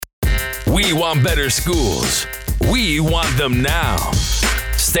We want better schools. We want them now.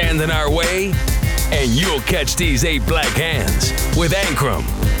 Stand in our way, and you'll catch these 8 black hands with Ankrum,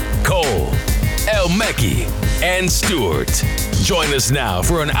 Cole, El Mekki, and Stewart. Join us now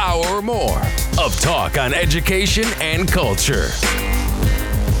for an hour or more of talk on education and culture.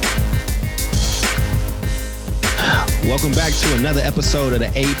 Welcome back to another episode of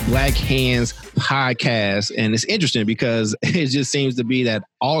the 8 Black Hands podcast. And it's interesting because it just seems to be that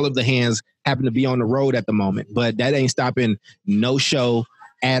all of the hands happen to be on the road at the moment, but that ain't stopping no show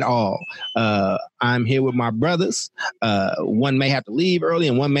at all. I'm here with my brothers. One may have to leave early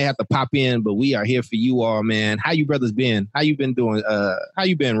and one may have to pop in, but we are here for you all, man. How you brothers been? How you been doing? How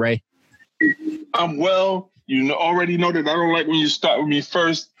you been, Ray? I'm well. You already know that I don't like when you start with me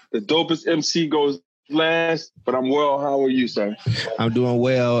first. The dopest MC goes last, but I'm well. How are you, sir? I'm doing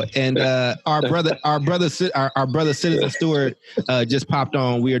well. And our brother Citizen Stewart just popped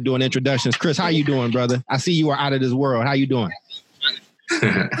on. We are doing introductions. Chris, how you doing, brother? I see you are out of this world. How you doing?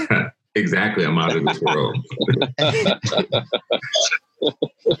 Exactly, I'm out of this world.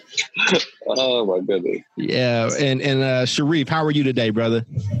 Oh my goodness. Yeah, and Sharif, how are you today, brother?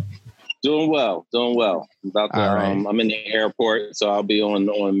 Doing well. About to, right. I'm in the airport, so I'll be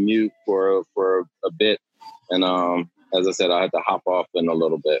on mute for a bit. And as I said, I had to hop off in a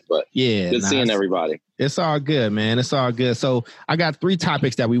little bit, but yeah, good seeing everybody. It's all good, man. It's all good. So I got 3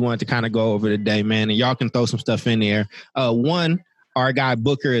 topics that we wanted to kind of go over today, man, and y'all can throw some stuff in there. One, our guy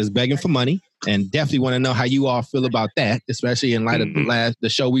Booker is begging for money, and definitely want to know how you all feel about that, especially in light of the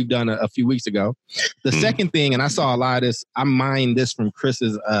show we've done a few weeks ago. The second thing, and I saw a lot of this, I mined this from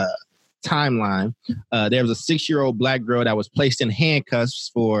Chris's timeline. There was a 6-year-old black girl that was placed in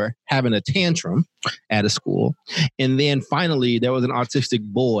handcuffs for having a tantrum at a school. And then finally, there was an autistic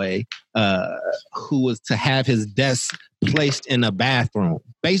boy who was to have his desk placed in a bathroom.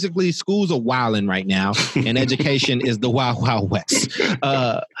 Basically, schools are wilding right now, and education is the wild, wild west.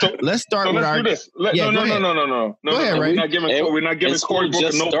 Let's start with our... do this. No. Go ahead, Ray. We're not giving Cory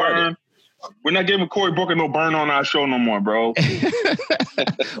Booker no burn. We're not giving Cory Booker no burn on our show no more, bro.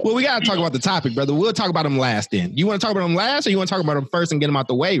 Well, we got to talk about the topic, brother. We'll talk about him last then. You want to talk about him last, or you want to talk about him first and get him out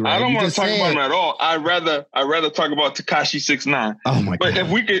the way, right? I don't want to talk about him at all. I'd rather talk about Tekashi 6ix9ine. Oh my God. But if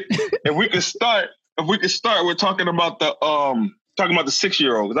we could start, we're talking about the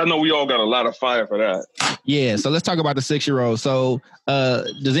 6-year-old, because I know we all got a lot of fire for that. Yeah, so let's talk about the 6-year-old. So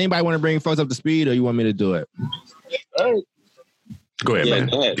does anybody want to bring folks up to speed, or you want me to do it? Go ahead, man.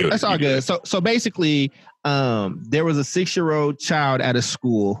 Go ahead. That's all good. So basically, there was a 6-year-old child at a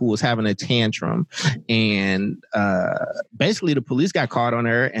school who was having a tantrum, and basically the police got caught on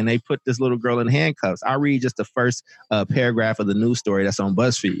her, and they put this little girl in handcuffs. I'll read just the first paragraph of the news story that's on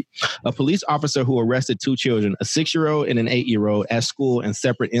BuzzFeed. A police officer who arrested 2 children, a 6-year-old and an 8-year-old, at school in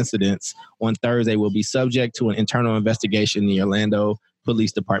separate incidents on Thursday will be subject to an internal investigation, the Orlando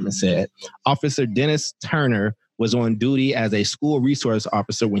Police Department said. Officer Dennis Turner was on duty as a school resource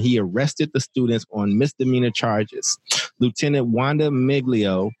officer when he arrested the students on misdemeanor charges. Lieutenant Wanda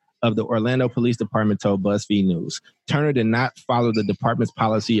Miglio of the Orlando Police Department told BuzzFeed News. Turner did not follow the department's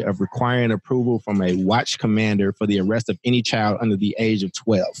policy of requiring approval from a watch commander for the arrest of any child under the age of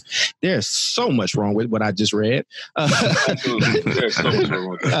 12. There's so much wrong with what I just read. There's so much wrong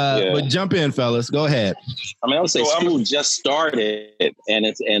with that. But jump in, fellas. Go ahead. I mean, I would say school just started, and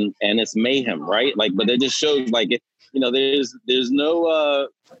it's mayhem, right? Like, but it just shows, like, there's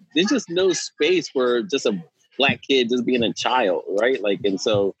just no space for just a black kid just being a child, right? Like, and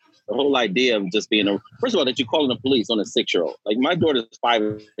so the whole idea of just being first of all, that you're calling the police on a 6-year-old. Like, my daughter's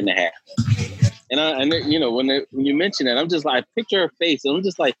 5.5. And when you mention it, I'm just like, I picture her face, and I'm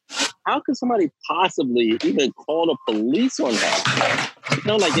just like, how could somebody possibly even call the police on that?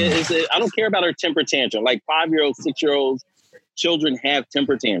 Like, I don't care about her temper tantrum. Like, 5-year-olds, 6-year-olds, children have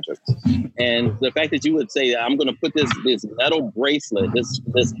temper tantrums. And the fact that you would say, I'm going to put this metal bracelet,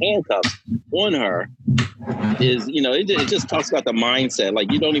 this handcuffs on her is, it just talks about the mindset.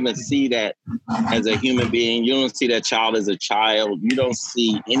 Like, you don't even see that as a human being. You don't see that child as a child. You don't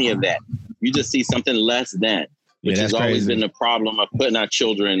see any of that. You just see something less than, which has always been the problem of putting our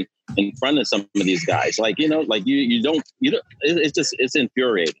children in front of some of these guys. Like, it's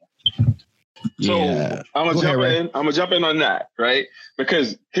infuriating. So I'm gonna jump in on that, right?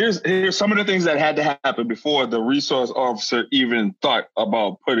 Because here's some of the things that had to happen before the resource officer even thought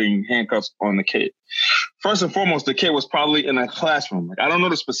about putting handcuffs on the kid. First and foremost, the kid was probably in a classroom. Like, I don't know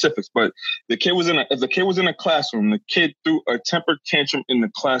the specifics, but if the kid was in a classroom, the kid threw a temper tantrum in the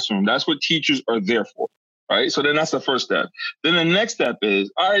classroom. That's what teachers are there for. right? So then that's the first step. Then the next step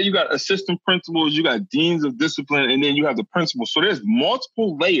is, all right, you got assistant principals, you got deans of discipline, and then you have the principal. So there's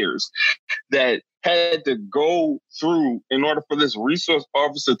multiple layers that had to go through in order for this resource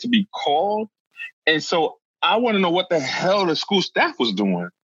officer to be called. And so I want to know what the hell the school staff was doing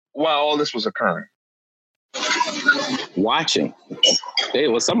while all this was occurring. Watching. Hey,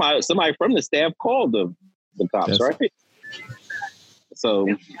 well, somebody from the staff called the cops, right? So,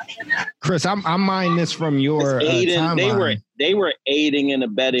 Chris, I'm minding this from your timeline. They were aiding and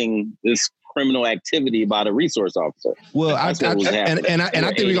abetting this criminal activity by the resource officer. Well, I think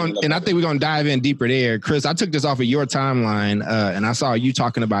we're gonna dive in deeper there, Chris. I took this off of your timeline, and I saw you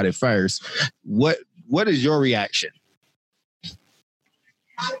talking about it first. What is your reaction?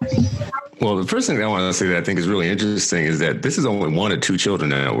 Well, the first thing I want to say that I think is really interesting is that this is only one of two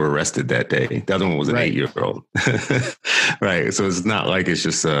children that were arrested that day. The other one was an 8-year-old. Right. So it's not like it's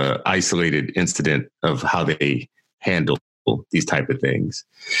just an isolated incident of how they handle these type of things.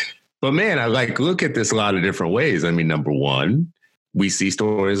 But man, I look at this a lot of different ways. I mean, number one, we see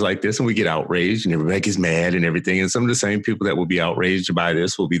stories like this and we get outraged and everybody gets mad and everything. And some of the same people that will be outraged by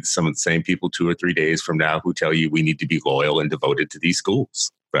this will be some of the same people 2 or 3 days from now who tell you we need to be loyal and devoted to these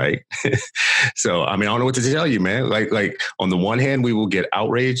schools. Right. So, I mean, I don't know what to tell you, man. Like on the one hand, we will get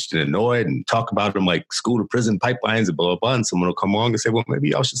outraged and annoyed and talk about them like school to prison pipelines and blah, blah, blah. And someone will come along and say, well, maybe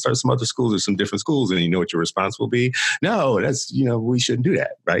y'all should start some other schools or some different schools. And you know what your response will be? No, that's, we shouldn't do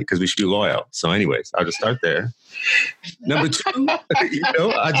that. Right. Because we should be loyal. So anyways, I'll just start there. Number two,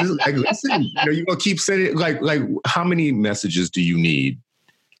 I just listen, you're going to keep saying it. Like how many messages do you need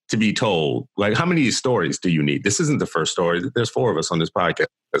to be told? Like, how many stories do you need? This isn't the first story. There's 4 of us on this podcast.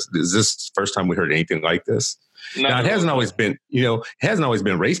 Is this the first time we heard anything like this? No, now, it hasn't always been,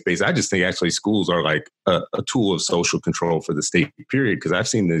 race-based. I just think actually schools are like a tool of social control for the state, period. Because I've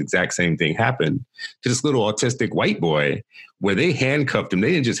seen the exact same thing happen to this little autistic white boy where they handcuffed him.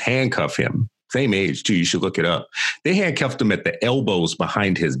 They didn't just handcuff him. Same age, too. You should look it up. They handcuffed him at the elbows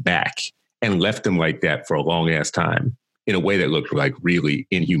behind his back and left him like that for a long-ass time, in a way that looked like really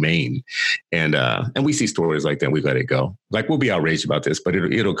inhumane. And we see stories like that. We let it go. Like, we'll be outraged about this, but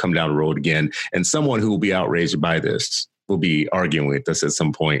it'll come down the road again. And someone who will be outraged by this will be arguing with us at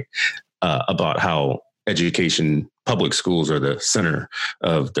some point about how education, public schools are the center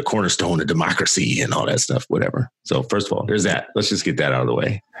of the cornerstone of democracy and all that stuff, whatever. So first of all, there's that. Let's just get that out of the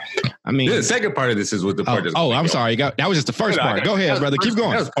way. I mean, the second part of this is with the part. I'm sorry. That was just the first part. Go ahead, brother. Keep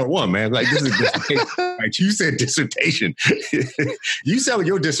going. That was part 1, man. Like, this is dissertation. Like, you said dissertation. You sell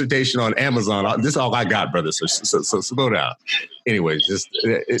your dissertation on Amazon. This is all I got, brother. So slow down. Anyways, just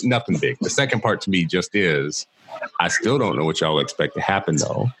nothing big. The second part to me just is, I still don't know what y'all expect to happen,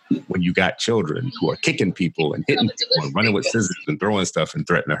 though, when you got children who are kicking people and hitting people and running with scissors and throwing stuff and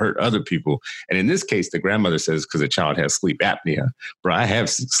threatening to hurt other people. And in this case, the grandmother says, because the child has sleep apnea. Bro, I have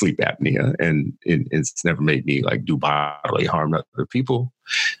sleep apnea, and it's never made me like do bodily harm to other people.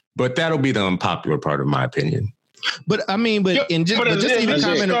 But that'll be the unpopular part of my opinion. But I mean, hold on 1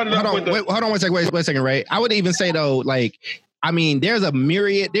 second. Wait a second, Ray. I would even say, though, like, I mean, there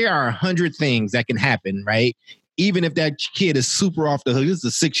are 100 things that can happen, right? Even if that kid is super off the hook, this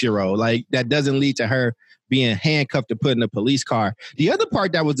is a 6-year-old, like, that doesn't lead to her being handcuffed and put in a police car. The other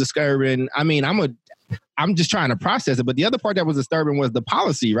part that was disturbing, I mean, I'm just trying to process it, but the other part that was disturbing was the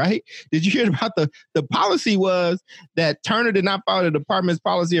policy, right? Did you hear about the policy was that Turner did not follow the department's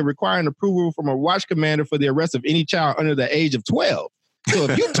policy of requiring approval from a watch commander for the arrest of any child under the age of 12. So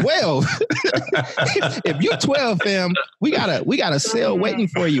if you're 12, fam, we got a cell waiting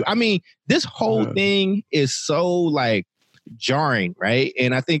for you. I mean, this whole thing is so like jarring, right?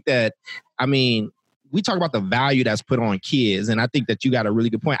 And I think that, I mean, we talk about the value that's put on kids, and I think that you got a really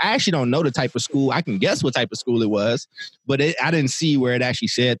good point. I actually don't know the type of school. I can guess what type of school it was, but I didn't see where it actually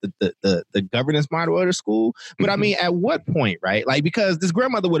said the governance model of the school. But I mean, at what point, right? Like, because this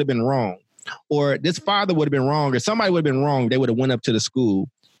grandmother would have been wrong, or this father would have been wrong, or somebody would have been wrong. They would have went up to the school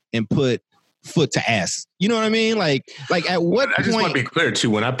and put foot to ass. You know what I mean? Like at what point? I just want to be clear too.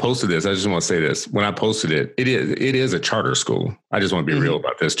 When I posted this, I just want to say this. When I posted it, it is a charter school. I just want to be real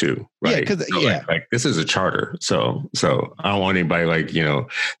about this too. Right? Yeah, because like this is a charter. So I don't want anybody like,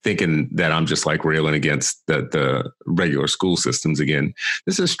 thinking that I'm just like railing against the regular school systems again.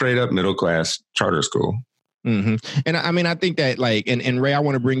 This is straight up middle class charter school. Mm-hmm. And I mean, I think that like, and Ray, I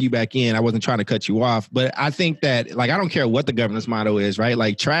want to bring you back in. I wasn't trying to cut you off, but I think that like, I don't care what the governance motto is, right?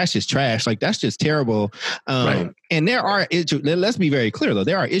 Like, trash is trash. Like, that's just terrible. Right. And there are issues. Let's be very clear though.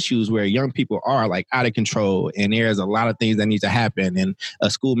 There are issues where young people are like out of control, and there's a lot of things that need to happen, and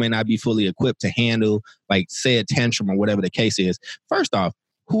a school may not be fully equipped to handle like say a tantrum or whatever the case is. First off,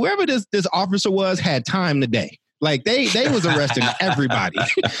 whoever this officer was had time today. Like they was arresting everybody.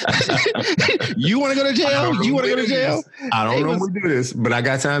 You want to go to jail? You want to go to jail? I don't know if we do this, but I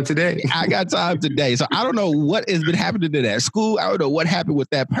got time today. I got time today. So I don't know what has been happening to that school. I don't know what happened with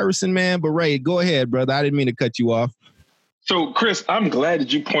that person, man. But Ray, go ahead, brother. I didn't mean to cut you off. So, Chris, I'm glad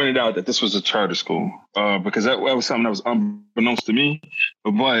that you pointed out that this was a charter school because that was something that was unbeknownst to me.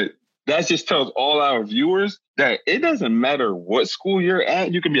 But that just tells all our viewers that it doesn't matter what school you're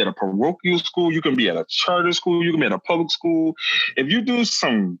at. You can be at a parochial school. You can be at a charter school. You can be at a public school. If you do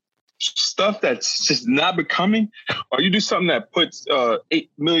some stuff that's just not becoming, or you do something that puts 8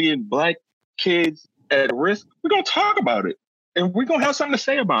 million Black kids at risk, we're going to talk about it. And we're going to have something to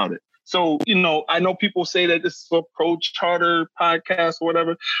say about it. So, I know people say that this is a pro-charter podcast or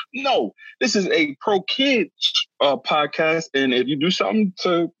whatever. No, this is a pro-kid podcast. And if you do something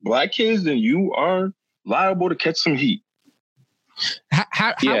to Black kids, then you are liable to catch some heat.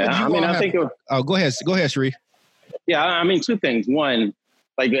 How go ahead. Go ahead, Sheree. Yeah, I mean, two things. One,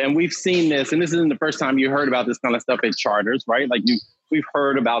 and we've seen this, and this isn't the first time you heard about this kind of stuff at charters, right? We've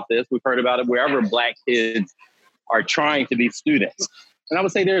heard about this. We've heard about it wherever Black kids are trying to be students. And I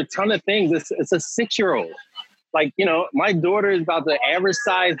would say there are a ton of things. It's a 6-year-old. My daughter is about the average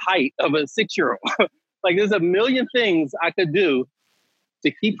size height of a 6-year-old. There's a million things I could do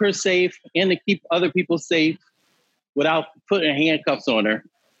to keep her safe and to keep other people safe without putting handcuffs on her,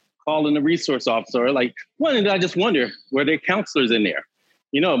 calling the resource officer. And I just wonder, were there counselors in there?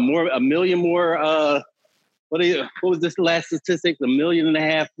 A million more, what was this last statistic? 1.5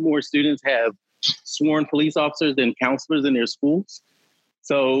 million more students have sworn police officers than counselors in their schools.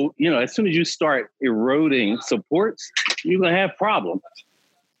 So, as soon as you start eroding supports, you're going to have problems.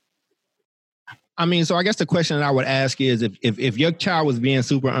 I mean, so I guess the question that I would ask is if your child was being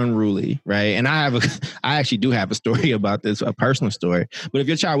super unruly, right? And I actually do have a story about this, a personal story. But if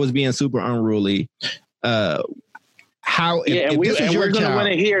your child was being super unruly, we're going to want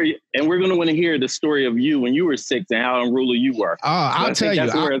to hear the story of you when you were 6 and how unruly you were. I'll tell you.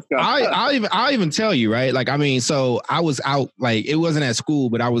 I'll even tell you, right? So I was out, it wasn't at school,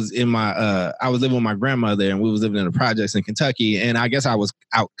 but I was in I was living with my grandmother, and we was living in the projects in Kentucky, and I guess I was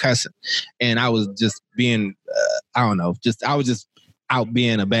out cussing, and I was just being, I was just out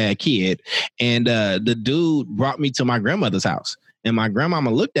being a bad kid, and the dude brought me to my grandmother's house. And my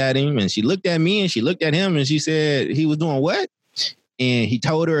grandmama looked at him, and she looked at me, and she looked at him, and she said he was doing what? And he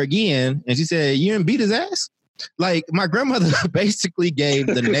told her again, and she said, "You didn't beat his ass?" My grandmother basically gave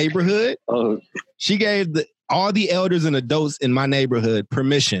the neighborhood, she gave all the elders and adults in my neighborhood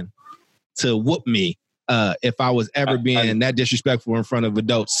permission to whoop me if I was ever being that disrespectful in front of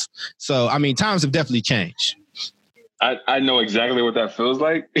adults. So, I mean, times have definitely changed. I know exactly what that feels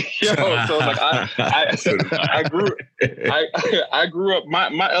like. I grew up,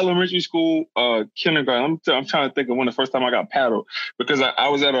 my elementary school, kindergarten, I'm trying to think of when the first time I got paddled, because I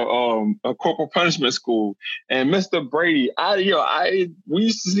was at a corporal punishment school, and Mr. Brady, we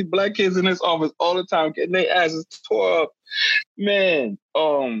used to see Black kids in this office all the time getting their asses tore up. Man,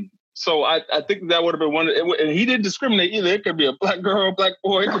 so I think that would have been and he didn't discriminate either. It could be a Black girl, a Black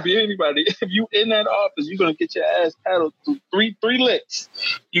boy, it could be anybody. If you in that office, you're going to get your ass paddled through three licks.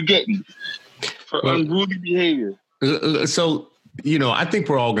 You getting for unruly behavior. So, I think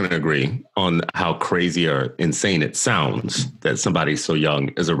we're all going to agree on how crazy or insane it sounds that somebody so young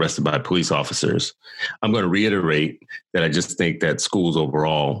is arrested by police officers. I'm going to reiterate that I just think that schools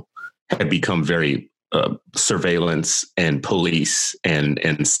overall have become very surveillance and police and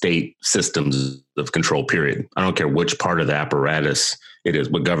state systems of control, period. I don't care which part of the apparatus it is,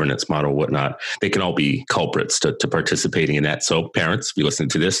 what governance model, whatnot. They can all be culprits to participating in that. So parents, if you listen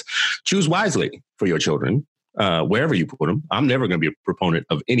to this, choose wisely for your children, wherever you put them. I'm never going to be a proponent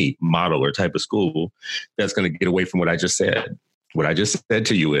of any model or type of school that's going to get away from what I just said. What I just said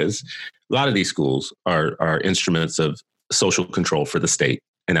to you is a lot of these schools are instruments of social control for the state.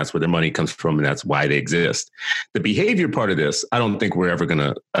 And that's where their money comes from, and that's why they exist. The behavior part of this, I don't think we're ever going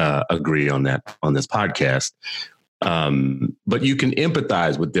to agree on that on this podcast. But you can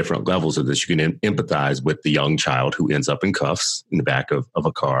empathize with different levels of this. You can empathize with the young child who ends up in cuffs in the back of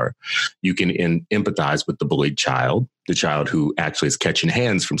a car. You can empathize with the bullied child, the child who actually is catching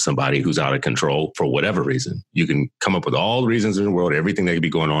hands from somebody who's out of control for whatever reason. You can come up with all the reasons in the world, everything that could be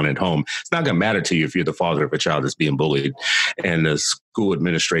going on at home. It's not going to matter to you if you're the father of a child that's being bullied and the school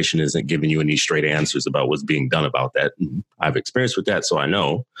administration isn't giving you any straight answers about what's being done about that. I've experienced with that, so I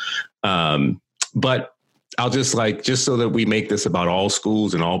know. But I'll just so that we make this about all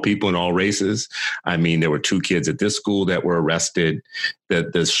schools and all people and all races. I mean, there were 2 kids at this school that were arrested.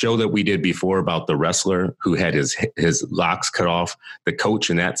 The show that we did before about the wrestler who had his locks cut off, the coach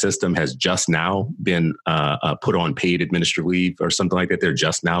in that system has just now been put on paid administrative leave or something like that. They're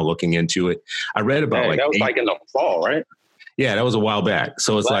just now looking into it. I read about that was in the fall, right? Yeah, that was a while back.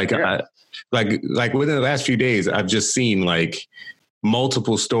 So it's like within the last few days, I've just seen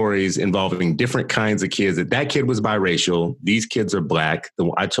multiple stories involving different kinds of kids. That kid was biracial. These kids are black.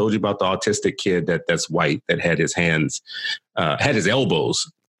 I told you about the autistic kid that's white that had his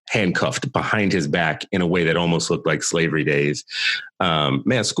elbows handcuffed behind his back in a way that almost looked like slavery days.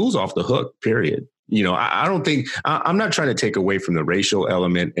 Man, school's off the hook, period. I don't think I'm not trying to take away from the racial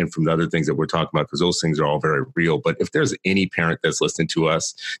element and from the other things that we're talking about, because those things are all very real. But if there's any parent that's listening to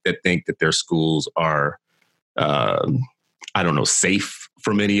us that think that their schools are, safe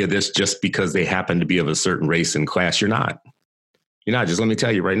from any of this just because they happen to be of a certain race and class, you're not. You're not. Just let me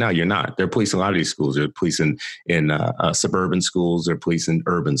tell you right now, you're not. They're policing a lot of these schools. They're policing in suburban schools. They're policing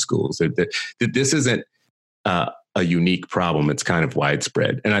urban schools. This isn't a unique problem. It's kind of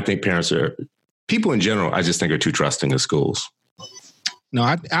widespread. And I think people in general, I just think are too trusting of schools. No,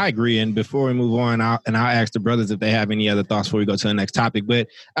 I agree. And before we move on, I'll ask the brothers if they have any other thoughts before we go to the next topic. But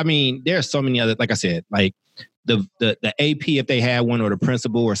I mean, there's so many other, like I said, like the AP, if they had one, or the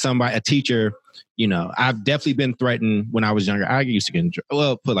principal or somebody, a teacher, I've definitely been threatened when I was younger. I used to get in trouble.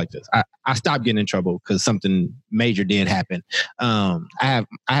 Well, put it like this. I stopped getting in trouble because something major did happen. I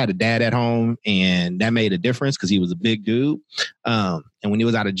had a dad at home, and that made a difference because he was a big dude. And when he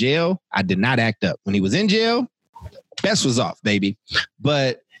was out of jail, I did not act up. When he was in jail, best was off, baby.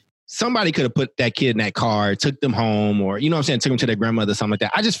 But somebody could have put that kid in that car, took them home, or, took them to their grandmother, something like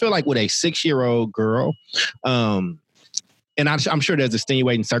that. I just feel like with a 6-year-old girl, and I'm sure there's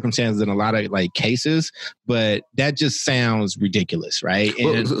extenuating circumstances in a lot of cases, but that just sounds ridiculous, right?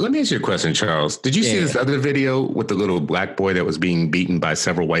 And, well, let me ask you a question, Charles. Did you see this other video with the little black boy that was being beaten by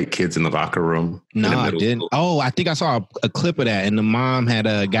several white kids in the locker room? No, I didn't. Oh, I think I saw a clip of that, and the mom had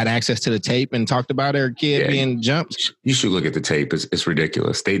got access to the tape and talked about her kid being jumped. You should look at the tape. It's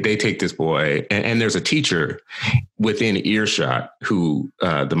ridiculous. They take this boy, and there's a teacher within earshot who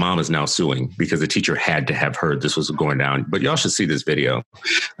the mom is now suing because the teacher had to have heard this was going down. But y'all should see this video.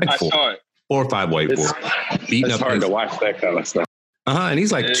 I saw it. 4 or 5 white boys beating up. It's hard to watch that kind of stuff. And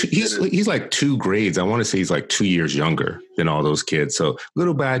he's like he's like 2 grades. I want to say he's like 2 years younger than all those kids. So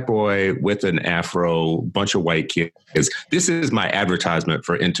little black boy with an afro, bunch of white kids. This is my advertisement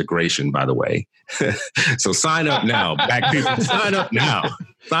for integration, by the way. So sign up now, black people. Sign up now.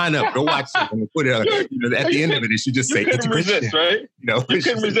 Sign up. Go watch it and put it on. At the end of it, it should just say integration. Resist, right? You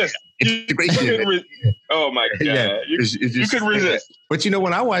couldn't resist. Integration. Oh my God! Yeah, you couldn't resist. But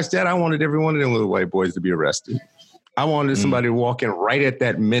when I watched that, I wanted every one of them little white boys to be arrested. I wanted somebody to walk in right at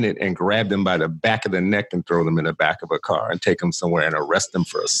that minute and grab them by the back of the neck and throw them in the back of a car and take them somewhere and arrest them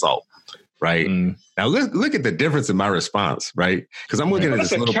for assault. Right. Now look at the difference in my response. Right. Because I'm looking at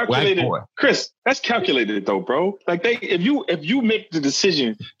this little black boy. Chris, that's calculated though, bro. Like if you make the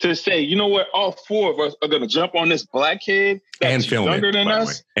decision to say, you know what, all 4 of us are going to jump on this black kid that's younger than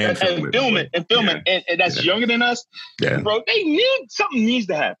us and film it and that's younger than us. Yeah. Bro, something needs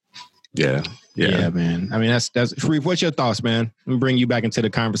to happen. Yeah, man. I mean, that's Sharif. What's your thoughts, man? Let me bring you back into the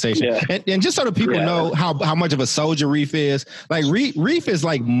conversation. Yeah. And just so the people know how much of a soldier Reef is, like Reef is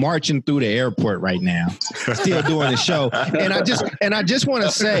like marching through the airport right now, still doing the show. And I just want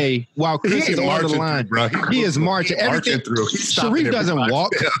to say, while Chris is on the line, he is marching. Everything. Sharif doesn't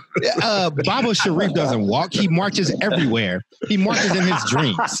walk. Baba Sharif doesn't walk. He marches everywhere. He marches in his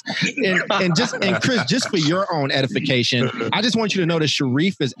dreams. And Chris, just for your own edification, I just want you to know that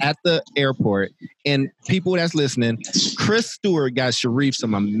Sharif is at the airport. And people that's listening, Chris Stewart got Sharif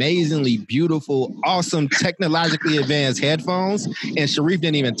some amazingly beautiful, awesome, technologically advanced headphones, and Sharif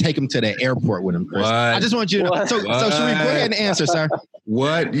didn't even take him to the airport with him, Chris. What? I just want you to know. So Sharif, go ahead and answer, sir.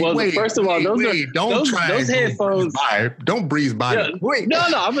 What? Well, first of all, those headphones. Don't breeze by. Yeah, wait. No,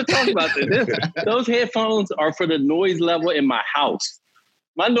 I'm going to talk about this. Those headphones are for the noise level in my house.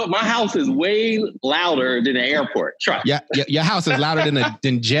 My house is way louder than the airport. Try. Yeah, your house is louder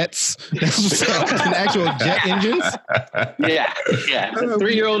than jets. Than actual jet engines. Yeah. A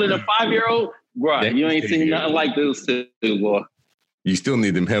 3-year-old and a 5-year-old, bro. You ain't seen nothing like those two, boy. You still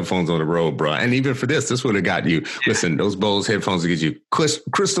need them headphones on the road, bro. And even for this would have got you. Listen, those Bose headphones will get you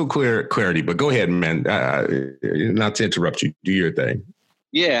crystal clear clarity. But go ahead, man. Not to interrupt you. Do your thing.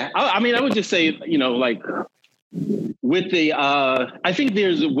 Yeah, I mean, I would just say, with the, I think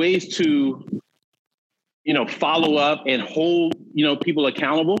there's ways to follow up and hold, people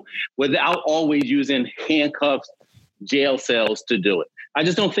accountable without always using handcuffs, jail cells to do it. I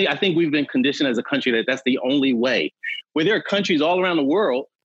think we've been conditioned as a country that that's the only way, where there are countries all around the world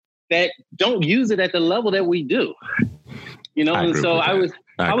that don't use it at the level that we do. And so I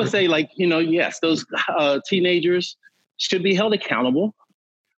would say, like, yes, those teenagers should be held accountable,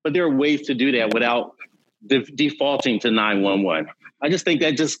 but there are ways to do that without defaulting to 911. I just think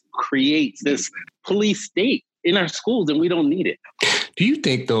that just creates this police state in our schools, and we don't need it. Do you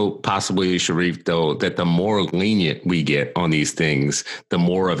think, though, possibly, Sharif, though, that the more lenient we get on these things, the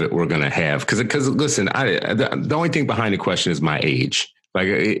more of it we're going to have? Because listen, the only thing behind the question is my age. Like,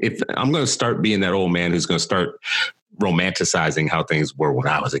 if I'm going to start being that old man who's going to start romanticizing how things were when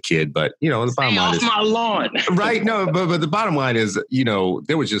I was a kid, but the bottom line is my lawn, right? No, but the bottom line is,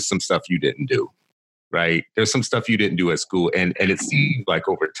 there was just some stuff you didn't do, right? There's some stuff you didn't do at school, and it seems like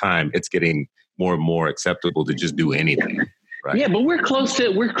over time it's getting more and more acceptable to just do anything. Right. Yeah, but we're close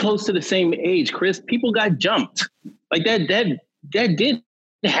to the same age, Chris. People got jumped like that did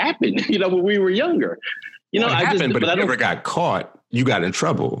happen, when we were younger. It happened, but if you never got caught, you got in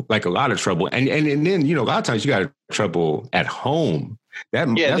trouble, like a lot of trouble. And then, a lot of times you got in trouble at home. That's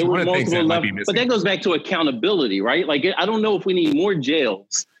one of the things that might be missing. But that goes back to accountability, right? Like, I don't know if we need more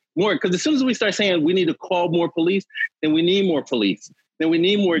jails, because as soon as we start saying we need to call more police, then we need more police, then we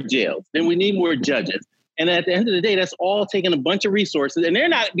need more jails, then we need more judges. And at the end of the day, that's all taking a bunch of resources, and they're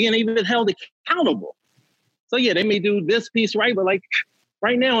not being even held accountable. So yeah, they may do this piece right, but like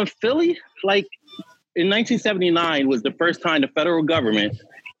right now in Philly, like in 1979 was the first time the federal government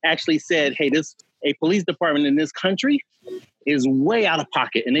actually said, hey, a police department in this country is way out of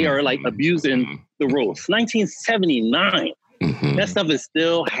pocket, and they are like abusing the rules. 1979, that stuff is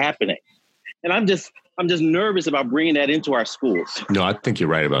still happening. And I'm just nervous about bringing that into our schools. No, I think you're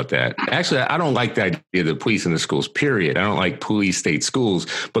right about that. Actually, I don't like the idea of the police in the schools, period. I don't like police state schools.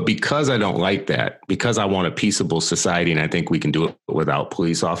 But because I don't like that, because I want a peaceable society, and I think we can do it without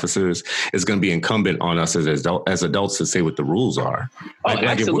police officers, it's going to be incumbent on us as adults to say what the rules are.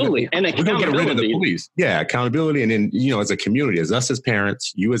 Absolutely. And accountability. We're going to get rid of the police. Yeah, accountability. And then, as a community, as us as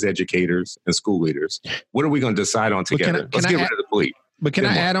parents, you as educators and school leaders, what are we going to decide on together? Let's get rid of the police. But can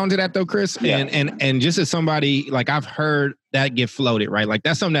I add on to that though, Chris? Yeah. And just as somebody, like, I've heard that get floated, right? Like,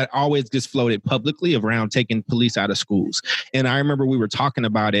 that's something that always gets floated publicly around taking police out of schools. And I remember we were talking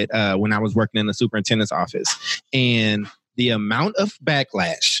about it when I was working in the superintendent's office, and the amount of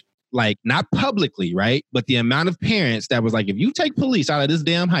backlash, like, not publicly, right? But the amount of parents that was like, if you take police out of this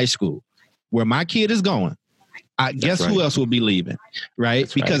damn high school where my kid is going, guess who else will be leaving, right?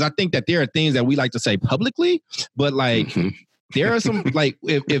 That's because I think that there are things that we like to say publicly, but like, there are some, like,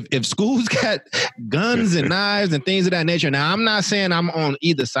 if schools got guns and knives and things of that nature. Now, I'm not saying I'm on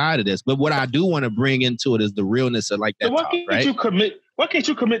either side of this, but what I do want to bring into it is the realness of, like, that so talk, right? Why can't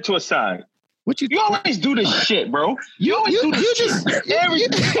you commit to a side? You always do this shit, bro. You always do this shit.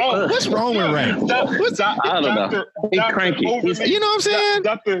 What's wrong with Ray? I don't know. He's cranky. You know what I'm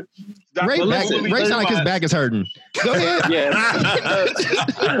saying? Ray sound like his back is hurting. Go ahead. Yeah.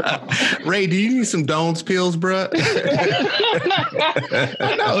 Ray, do you need some Doan's pills, bro?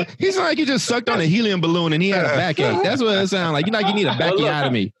 I know. He sound like he just sucked on a helium balloon and he had a backache. That's what it sounds like. You need a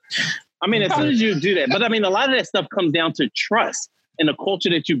bacchiotomy. I mean, as soon as you do that, but I mean, a lot of that stuff comes down to trust and the culture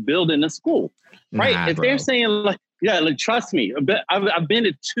that you build in the school, right? If they're saying, like, trust me, I've been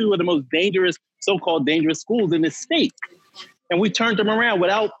to two of the most dangerous, so-called dangerous schools in this state. And we turned them around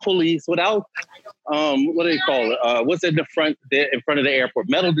without police, without, what do they call it? What's in front of the airport?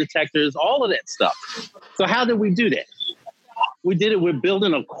 Metal detectors, all of that stuff. So how did we do that? We did it with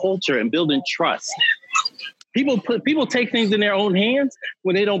building a culture and building trust. People take things in their own hands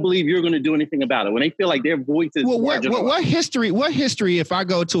when they don't believe you're going to do anything about it. When they feel like their voice is. Well, what history? If I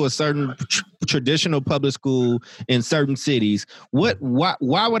go to a certain traditional public school in certain cities, why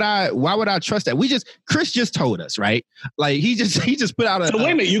would I trust that? Chris just told us, right? Like he just put out a. So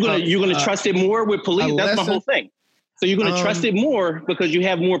wait a minute, you're gonna trust it more with police? That's my whole thing. So you're going to trust it more because you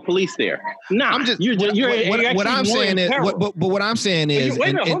have more police there. Nah, what I'm saying is, wait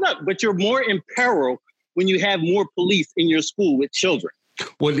a minute, hold up. But you're more in peril when you have more police in your school with children.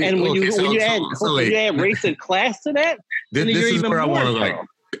 Well, and when you add race and class to that, this is where I want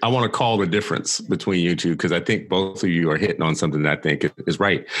to to call the difference between you two, because I think both of you are hitting on something that I think is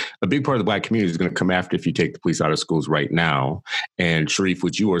right. A big part of the Black community is going to come after if you take the police out of schools right now. And Sharif,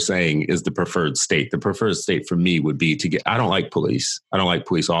 what you are saying is the preferred state. The preferred state for me would be to get, I don't like police. I don't like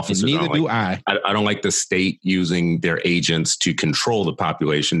police officers. And neither do I. I don't like the state using their agents to control the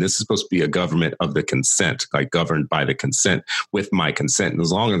population. This is supposed to be a government of the consent, like governed by the consent, with my consent. And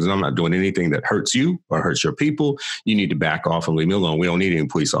as long as I'm not doing anything that hurts you or hurts your people, you need to back off and leave me alone. We don't need any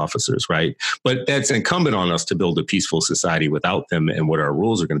police officers, right? But that's incumbent on us to build a peaceful society without them and what our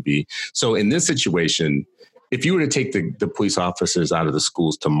rules are going to be. So in this situation, if you were to take the police officers out of the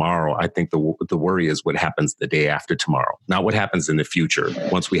schools tomorrow, I think the worry is what happens the day after tomorrow, not what happens in the future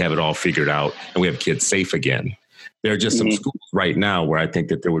once we have it all figured out and we have kids safe again. There are just some schools right now where I think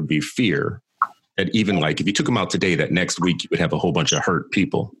that there would be fear that even like if you took them out today, that next week you would have a whole bunch of hurt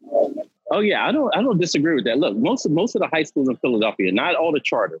people. Oh yeah, I don't disagree with that. Look, most of the high schools in Philadelphia, not all the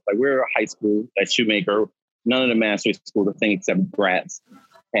charters, like we're a high school at Shoemaker, none of the master's schools, I think except Gratz,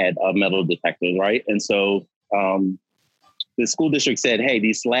 had metal detectors, right? And so the school district said, hey,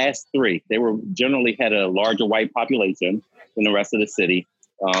 these last three, they were generally had a larger white population than the rest of the city,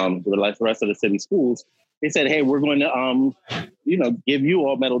 the rest of the city schools. They said, hey, we're going to, give you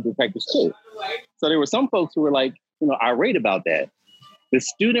all metal detectors too. So there were some folks who were like, irate about that. The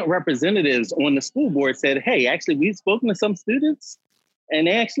student representatives on the school board said, hey, actually, we've spoken to some students and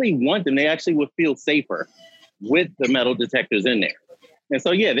they actually want them. They actually would feel safer with the metal detectors in there. And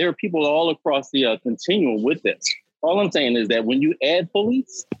so, yeah, there are people all across the continuum with this. All I'm saying is that when you add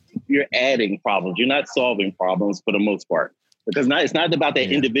police, you're adding problems. You're not solving problems for the most part. Because it's not about the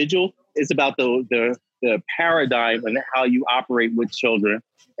individual. It's about the paradigm and how you operate with children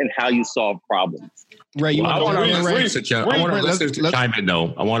and how you solve problems. Ray, I want our listeners to chime in,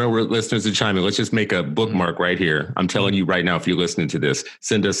 though. I want our listeners to chime in. Let's just make a bookmark right here. I'm telling you right now, if you're listening to this,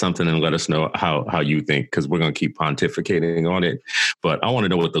 send us something and let us know how you think, because we're going to keep pontificating on it. But I want to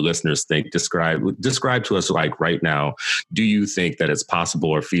know what the listeners think. Describe to us, like right now, do you think that it's possible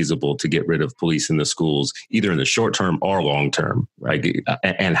or feasible to get rid of police in the schools, either in the short term or long term, right?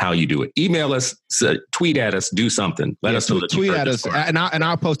 And how you do it. Email us, tweet at us, do something. Let us know that tweet at us, and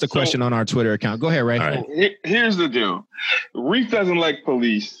I'll post a question on our Twitter account. Go ahead, Ray. Right. Here's the deal. Reef doesn't like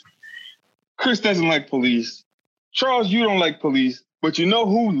police. Chris doesn't like police. Charles, you don't like police. But you know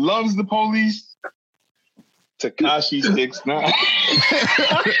who loves the police? Tekashi 6ix9ine.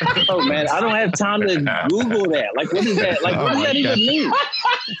 Oh man, I don't have time to Google that. Like, what is that? Like, what does that even mean?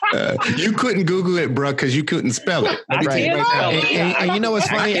 You couldn't Google it, bro, because you couldn't spell it. I can't spell it. And you know what's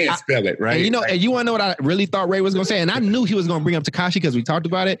funny? I can't spell it, right? And you want to know what I really thought Ray was going to say? And I knew he was going to bring up Tekashi because we talked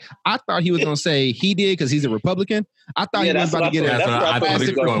about it. I thought he was going to say he did because he's a Republican. I thought he was about to get it. I thought he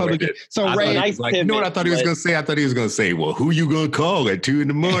was Republican. So Ray, you know what I thought he was going to say? I thought he was going to say, well, who you going to call at 2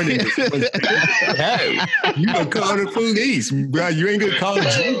 a.m? Hey, you going to call the police, bro. You ain't going to call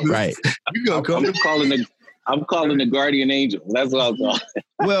Jesus. Right. You going to call I'm calling the guardian angel. That's what I'm calling.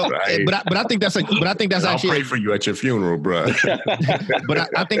 Well, right. but I think that's I'll actually. I'll pray for you at your funeral, bro.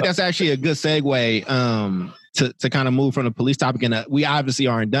 But I think that's actually a good segue to kind of move from the police topic, and we obviously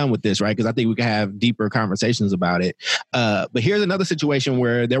aren't done with this, right? Because I think we can have deeper conversations about it. But here's another situation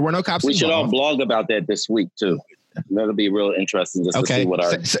where there were no cops. We should all blog about that this week too. That'll be real interesting just to see what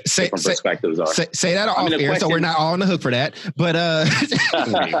our different perspectives are. Say that off air, so we're not all on the hook for that. But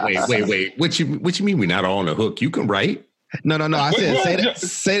wait. What you mean we're not all on the hook? You can write. No. I said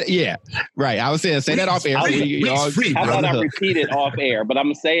say that. Yeah, right. I was saying say that off air. How about I repeat it off air? But I'm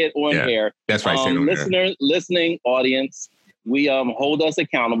gonna say it on air. That's right. Listening audience, we hold us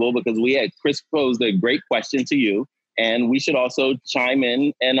accountable because Chris posed a great question to you, and we should also chime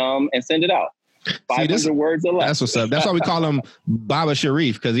in and send it out. 500 words or less. That's what's up. That's why we call him Baba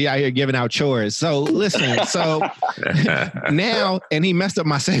Sharif, because he out here giving out chores. So listen, now, and he messed up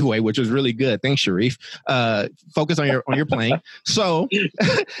my segue, which was really good. Thanks, Sharif. Focus on your plane. So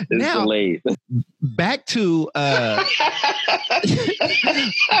now back to our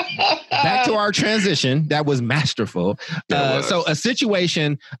transition. That was masterful. So a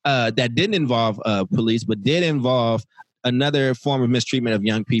situation that didn't involve police, but did involve another form of mistreatment of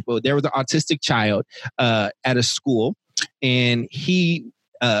young people. There was an autistic child at a school, and he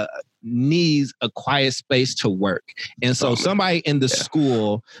needs a quiet space to work. And so somebody in the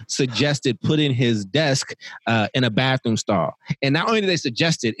school suggested putting his desk in a bathroom stall. And not only did they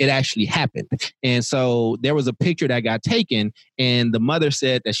suggest it, it actually happened. And so there was a picture that got taken, and the mother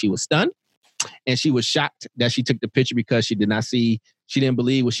said that she was stunned, and she was shocked that she took the picture because she didn't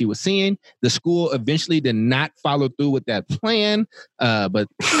believe what she was seeing. The school eventually did not follow through with that plan, but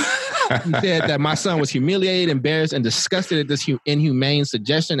He said that my son was humiliated, embarrassed, and disgusted at this inhumane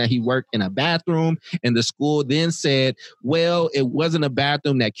suggestion that he work in a bathroom. And the school then said, well, it wasn't a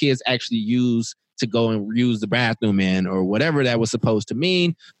bathroom that kids actually use to go and use the bathroom in, or whatever that was supposed to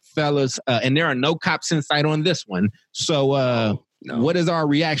mean. Fellas, and there are no cops in sight on this one. So what is our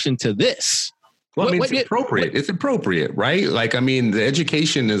reaction to this? Well, it's appropriate. It's appropriate, right? Like, I mean, the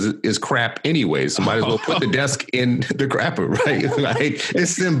education is crap anyway. So might as well put the desk in the crapper, right? Like,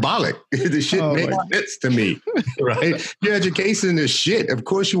 it's symbolic. The shit makes sense to me, right? Your education is shit. Of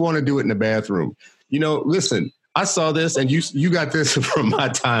course you want to do it in the bathroom. You know, listen, I saw this and you got this from my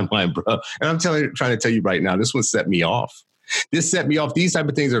timeline, bro. And I'm trying to tell you right now, this one set me off. This set me off. These type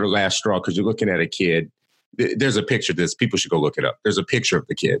of things are the last straw because you're looking at a kid. There's a picture of this. People should go look it up. There's a picture of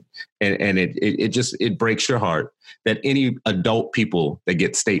the kid. And it breaks your heart that any adult people that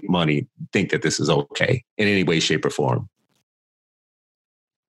get state money think that this is okay in any way, shape, or form.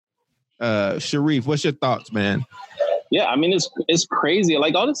 Sharif, what's your thoughts, man? Yeah, I mean, it's crazy.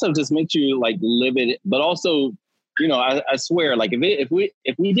 Like, all this stuff just makes you like live it, but also, you know, I swear, like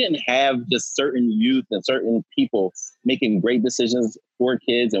if we didn't have just certain youth and certain people making great decisions for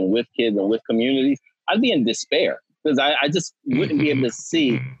kids and with communities, I'd be in despair because I just wouldn't be able to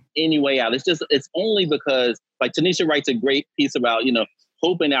see any way out. It's only because, like, Tanisha writes a great piece about, you know,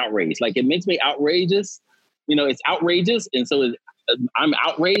 hope and outrage. Like, it makes me outrageous. You know, it's outrageous. And so I'm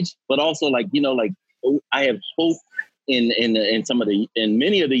outraged, but also, like, you know, like, I have hope in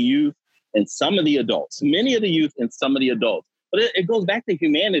many of the youth and some of the adults, But it goes back to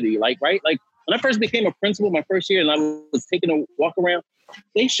humanity, like, right? Like, when I first became a principal my first year and I was taking a walk around,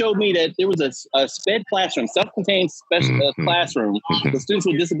 they showed me that there was a SPED classroom, self-contained special classroom for students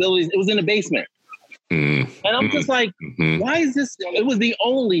with disabilities. It was in the basement. And I'm just like, why is this? It was the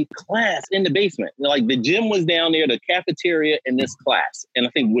only class in the basement. Like, the gym was down there, the cafeteria, and this class, and I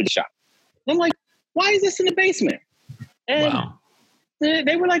think wood shop. And I'm like, why is this in the basement? And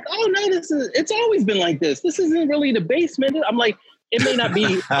they were like, oh no, it's always been like this. This isn't really the basement. I'm like, it may not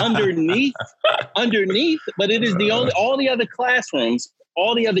be underneath, but it is all the other classrooms,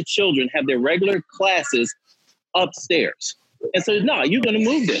 all the other children have their regular classes upstairs. And so, no, you're going to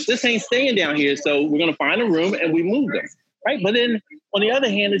move this. This ain't staying down here. So we're going to find a room and we move them. Right. But then on the other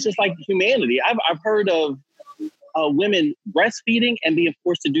hand, it's just like humanity. I've heard of women breastfeeding and being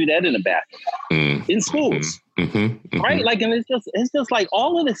forced to do that in a bathroom in schools. Right. Like, and it's just like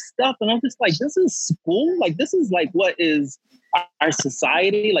all of this stuff. And I'm just like, this is school. Like, this is like what is our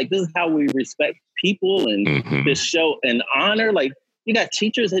society. Like, this is how we respect people and this show and honor. Like, you got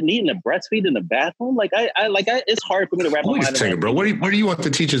teachers that needing to breastfeed in the bathroom. Like, it's hard for me to wrap my mind around. Bro, where do you want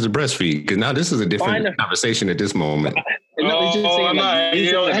the teachers to breastfeed? Because now this is a different conversation at this moment. Wait,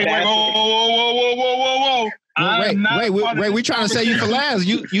 we trying to say you for last.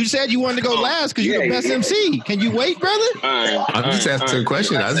 You said you wanted to go last because you're the best MC. Can you wait, brother? I'm just asking a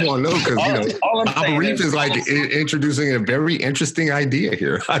question. I just want to know because, Arif is like introducing a very interesting idea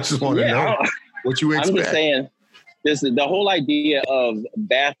here. I just want to know what you expect. I'm just saying, the whole idea of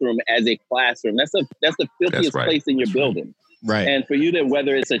bathroom as a classroom, that's the filthiest place in your building. Right. And for you to,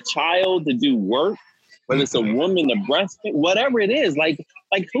 whether it's a child to do work, whether it's a woman to breastfeed, whatever it is, like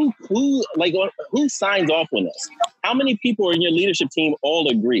who signs off on this? How many people in your leadership team all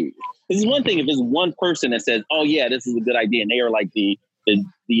agree? This is one thing if it's one person that says, oh yeah, this is a good idea, and they are like the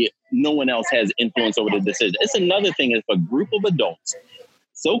no one else has influence over the decision. It's another thing if a group of adults,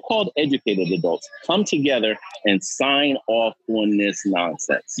 so-called educated adults, come together and sign off on this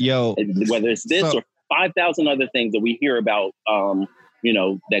nonsense. Yo, whether it's this or 5,000 other things that we hear about,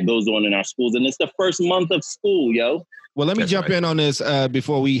 that goes on in our schools. And it's the first month of school, yo. Well, let me jump in on this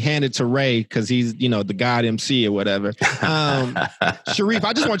before we hand it to Ray, because he's, the God MC or whatever. Sharif,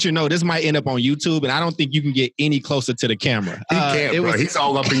 I just want you to know this might end up on YouTube, and I don't think you can get any closer to the camera. He can't, bro. He's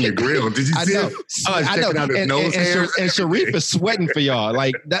all up in your grill. Did you see it? I know. Out his nose hairs. And Sharif is sweating for y'all.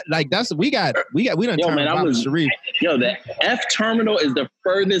 Like that's we done turned Sharif. Yo, the F terminal is the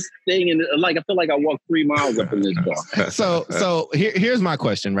furthest thing, and like I feel like I walked 3 miles up in this bar. So here's my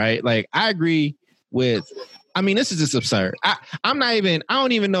question, right? Like, I agree with. I mean, this is just absurd. I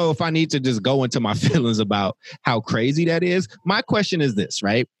don't even know if I need to just go into my feelings about how crazy that is. My question is this,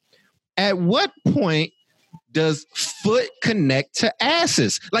 right? At what point does foot connect to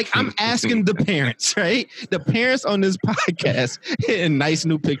asses? Like, I'm asking the parents, right? The parents on this podcast. And nice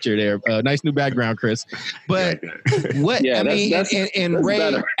new picture there. Nice new background, Chris. But what, yeah, and Ray,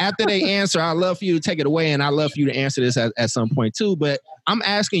 better. After they answer, I'd love for you to take it away, and I'd love for you to answer this at some point too. But I'm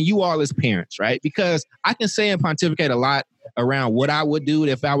asking you all as parents, right? Because I can say and pontificate a lot around what I would do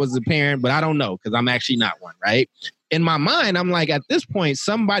if I was a parent, but I don't know because I'm actually not one, right? in my mind, I'm like, at this point,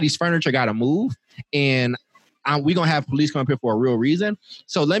 somebody's furniture got to move, and we're going to have police come up here for a real reason.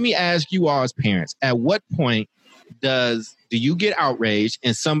 So let me ask you all as parents, at what point do you get outraged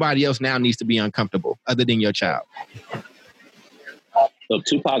and somebody else now needs to be uncomfortable other than your child? So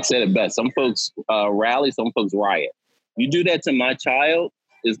Tupac said it best. Some folks rally, some folks riot. You do that to my child,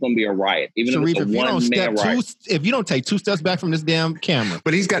 it's going to be a riot. Even Sharif, if it's if you don't take 2 steps back from this damn camera.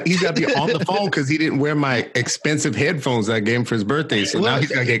 But he's got to be on the phone because he didn't wear my expensive headphones I gave him for his birthday. So now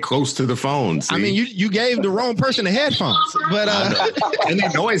he's got to get close to the phone. See? I mean, you gave the wrong person the headphones. But and they're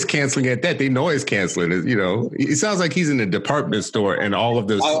noise canceling at that. They noise canceling. You know, it sounds like he's in a department store and all of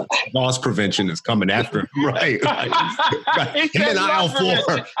this loss prevention is coming after him. Right. He's in aisle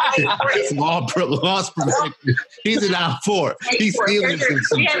 4. It's loss prevention. He's in aisle 4. He's stealing some.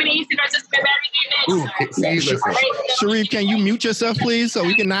 We have any e-cigarettes Sharif, can you mute yourself, please, so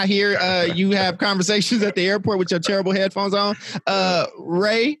we can not hear you have conversations at the airport with your terrible headphones on?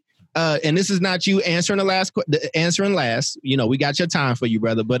 Ray, and this is not you answering answering last. You know, we got your time for you,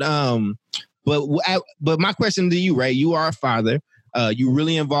 brother. But my question to you, Ray, you are a father. You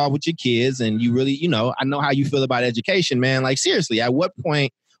really involved with your kids, and you really, you know, I know how you feel about education, man. Like, seriously, at what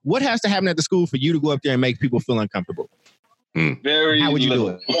point, what has to happen at the school for you to go up there and make people feel uncomfortable? How would you do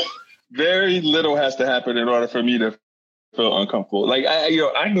it? Very little has to happen in order for me to feel uncomfortable. Like I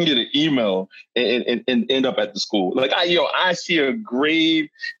can get an email and end up at the school. Like I see a grade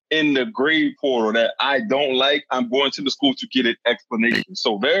in the grade portal that I don't like. I'm going to the school to get an explanation.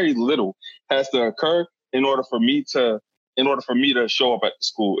 So very little has to occur in order for me to show up at the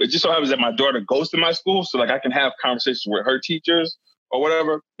school. It just so happens that my daughter goes to my school, so like I can have conversations with her teachers or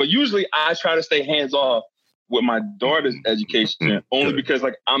whatever. But usually I try to stay hands off with my daughter's education, only because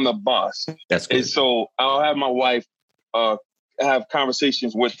like I'm the boss. That's good. And so I'll have my wife have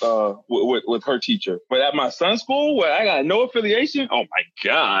conversations with her teacher. But at my son's school, where I got no affiliation, oh my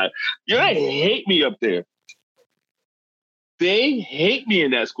God, they hate me up there. They hate me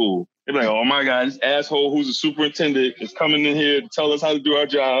in that school. They're like, oh my God, this asshole who's a superintendent is coming in here to tell us how to do our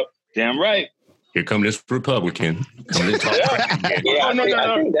job. Damn right. Here come this Republican. I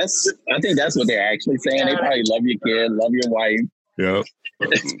think that's what they're actually saying. They probably love your kid, love your wife. Yeah.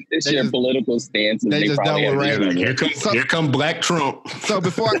 It's your political stance. They just probably double right. Here come Black Trump. So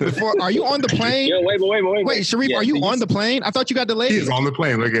before, are you on the plane? Yo, wait, Sharif, are you on the plane? I thought you got delayed. He's on the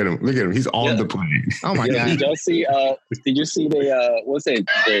plane. Look at him. He's on the plane. Oh my God. Did you see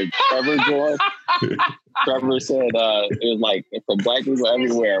the Trevor joint? Trevor said it was like for Black people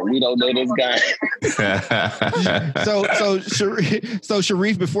everywhere. We don't know this guy. So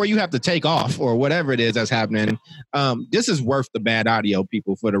Sharif, before you have to take off or whatever it is that's happening, this is worth the bad audio,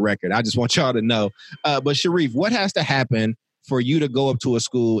 people, for the record. I just want y'all to know. But Sharif, what has to happen for you to go up to a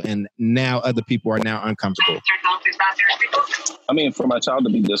school and now other people are now uncomfortable? I mean, for my child to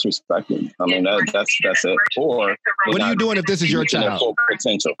be disrespected. I mean, that's it. Or what are you doing if this is your child? Full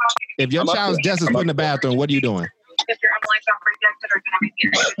potential. If your child's desk is put in the bathroom, what are you doing?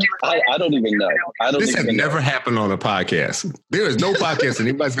 I don't even know. This has never happened on a podcast. There is no podcast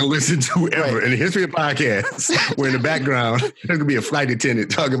anybody's going to listen to ever in the history of podcasts where in the background there's going to be a flight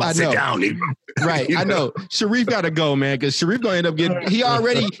attendant talking about sit down. Right. I know. Sharif got to go, man, because Sharif going to end up getting, he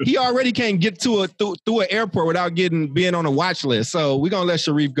already can't get through an airport without being on a watch list. So we're going to let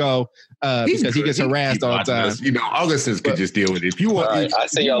Sharif go because he gets harassed all the time. You know, our listeners could just deal with it. If you want, right, I'll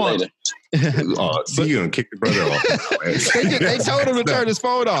see y'all later. See you and kick the brother off. they told him to turn his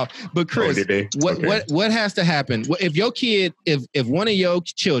phone off. But Chris, what has to happen? If your kid, if one of your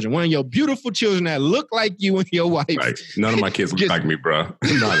children, one of your beautiful children that look like you and your wife, right? None of my kids look like me, bro.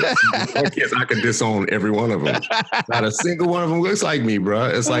 My kids, I can disown every one of them. Not a single one of them looks like me, bro.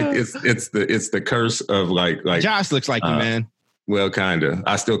 It's like it's the curse of like Josh looks like you, man. Well, kind of.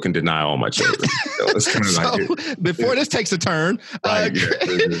 I still can deny all my children. Before this takes a turn, I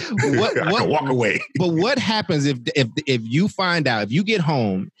can walk away. But what happens if you find out, if you get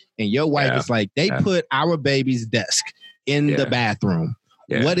home and your wife is like, they put our baby's desk in the bathroom?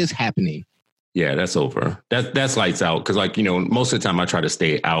 Yeah. What is happening? Yeah, that's over. That's lights out. Because, like, you know, most of the time I try to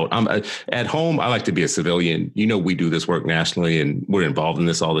stay out. I'm at home. I like to be a civilian. You know, we do this work nationally and we're involved in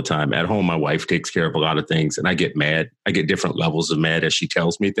this all the time. At home, my wife takes care of a lot of things and I get mad. I get different levels of mad as she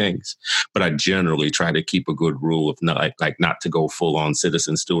tells me things. But I generally try to keep a good rule of not to go full on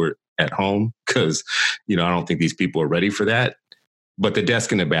citizen steward at home because, you know, I don't think these people are ready for that. But the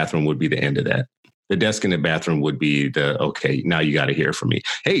desk in the bathroom would be the end of that. The desk in the bathroom would be okay, now you got to hear from me.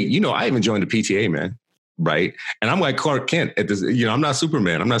 Hey, you know, I even joined the PTA, man. right? And I'm like Clark Kent at this, I'm not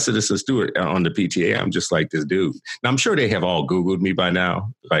Superman. I'm not Citizen Stewart on the PTA. I'm just like this dude. Now, I'm sure they have all Googled me by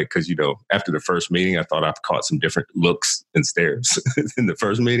now, like, because, after the first meeting, I thought I've caught some different looks and stares in the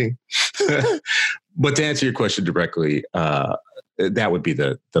first meeting. But to answer your question directly, that would be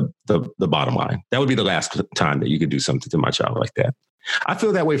the bottom line. That would be the last time that you could do something to my child like that. I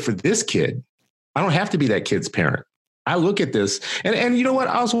feel that way for this kid. I don't have to be that kid's parent. I look at this, and you know what?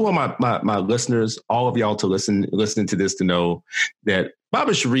 I also want my listeners, all of y'all, to listening to this, to know that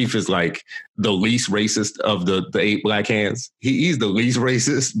Baba Sharif is like the least racist of the 8 black hands. He's the least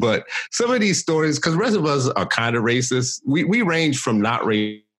racist, but some of these stories, because the rest of us are kind of racist. We range from not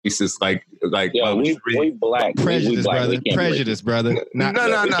racist, like we black. Prejudice, brother. Prejudice, brother. No.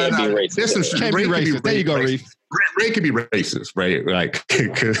 There's some Ray can be racist. There you go, Reef. Ray can be racist, right? Like,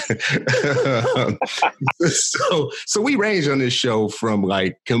 so we range on this show from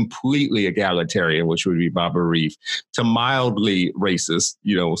like completely egalitarian, which would be Baba Reef, to mildly racist.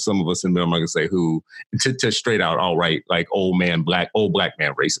 Some of us in the middle are gonna say to straight out, all right, like old black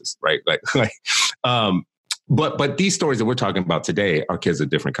man racist, right? But these stories that we're talking about today are kids of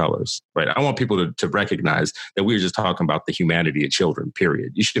different colors, right? I want people to recognize that we're just talking about the humanity of children,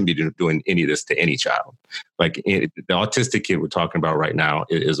 period. You shouldn't be doing any of this to any child. Like the autistic kid we're talking about right now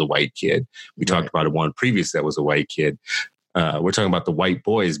is a white kid. We talked about one previous that was a white kid. We're talking about the white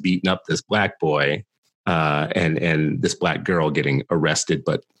boys beating up this black boy and this black girl getting arrested,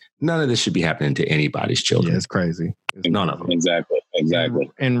 but none of this should be happening to anybody's children. Yeah, it's crazy. None of them. Exactly.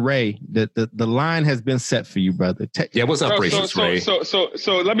 And Ray, the line has been set for you, brother. What's up, racist Ray?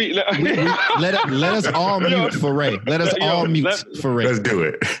 So let me let us all mute for Ray. Let us all mute for Ray. Let's do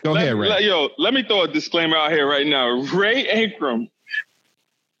it. Go ahead, Ray. Let me throw a disclaimer out here right now. Ray Ankrum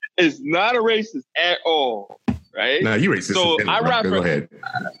is not a racist at all. Right? No, you racist. So go ahead.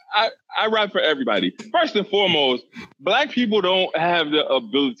 I rap for everybody. First and foremost, black people don't have the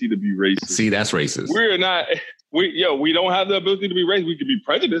ability to be racist. See, that's racist. We're not. We don't have the ability to be racist. We can be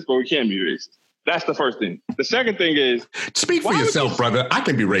prejudiced, but we can't be racist. That's the first thing. The second thing is... Speak for yourself, brother. I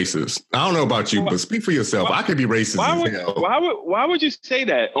can be racist. I don't know about you, but speak for yourself. I can be racist as hell. Why would you say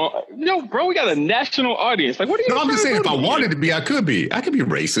that? Bro, we got a national audience. Like, what are you... No, I'm just saying if I wanted to be, I could be. I could be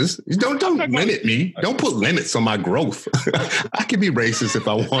racist. Don't limit me. Don't put limits on my growth. I can be racist if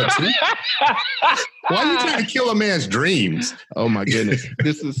I want to. Why are you trying to kill a man's dreams? Oh, my goodness.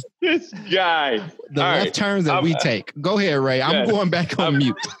 This guy. The left turns that we take. Go ahead, Ray. I'm going back on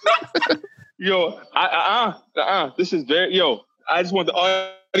mute. This is very, I just want the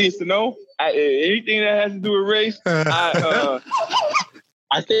audience to know, anything that has to do with race, I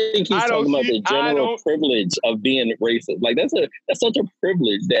think he's talking about the general privilege of being racist. Like that's such a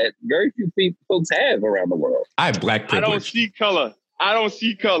privilege that very few folks have around the world. I have black privilege. I don't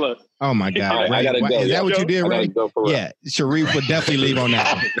see color. Oh my God! I gotta go. Is that what you did, Ray? Yeah, Sharif would definitely leave on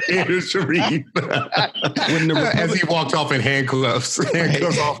that. Sharif, as he walked off in handcuffs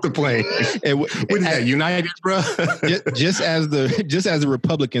off the plane. What is that? United, bro? just as the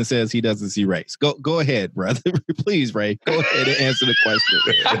Republican says he doesn't see race. Go ahead, brother. Please, Ray. Go ahead and answer the question.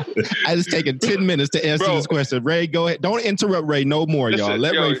 I just taken 10 minutes to answer this question. Ray, go ahead. Don't interrupt Ray no more, y'all.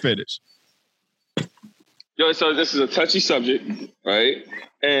 Let Ray finish. So this is a touchy subject, right?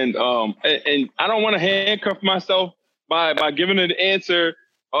 And I don't want to handcuff myself by giving an answer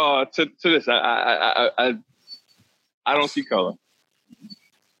to this. I don't see color.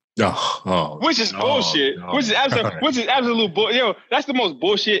 Which is bullshit. No. Which is absolute bullshit. That's the most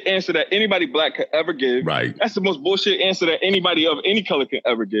bullshit answer that anybody black could ever give. Right. That's the most bullshit answer that anybody of any color can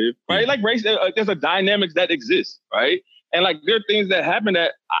ever give. Right. Like race, there's a dynamics that exists. Right. And like there are things that happen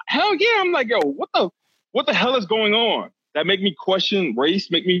that hell yeah, I'm like, what the hell is going on? That make me question race,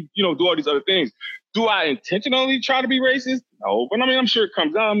 make me, do all these other things. Do I intentionally try to be racist? No, but I mean, I'm sure it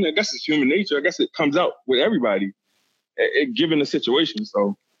comes out. I mean, I guess it's human nature. I guess it comes out with everybody, given the situation.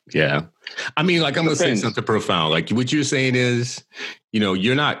 So, yeah. I mean, like, I'm going to say something profound. Like, what you're saying is,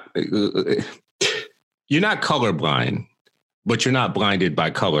 you're not colorblind, but you're not blinded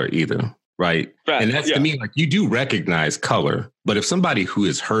by color either. Right. And that's to me, like you do recognize color. But if somebody who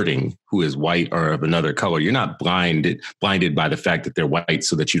is hurting, who is white or of another color, you're not blinded by the fact that they're white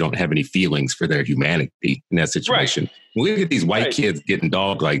so that you don't have any feelings for their humanity in that situation. Right. When we look at these white kids getting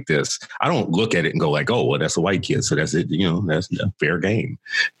dogged like this, I don't look at it and go like, oh, well, that's a white kid. So that's it. That's a fair game.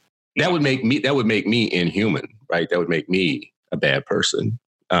 That would make me inhuman. Right. That would make me a bad person.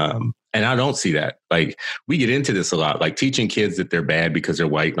 And I don't see that. Like, we get into this a lot, like teaching kids that they're bad because they're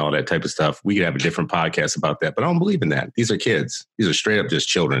white and all that type of stuff. We could have a different podcast about that, but I don't believe in that. These are kids. These are straight up just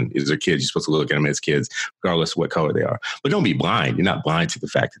children. These are kids. You're supposed to look at them as kids, regardless of what color they are. But don't be blind. You're not blind to the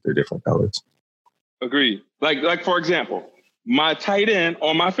fact that they're different colors. Agreed. Like for example, my tight end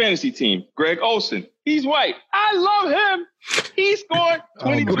on my fantasy team, Greg Olsen. He's white. I love him. He scored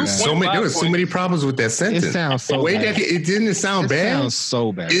 22 points. There was so many problems with that sentence. It sounds so bad. It didn't sound bad. It sounds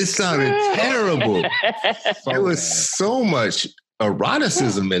so bad. It sounded terrible. There was so much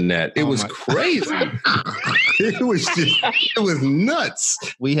eroticism in that. It was crazy. It was nuts.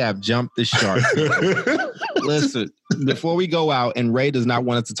 We have jumped the shark. Listen, before we go out, and Ray does not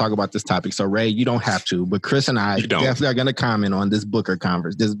want us to talk about this topic, so Ray, you don't have to, but Chris and I definitely are going to comment on this Booker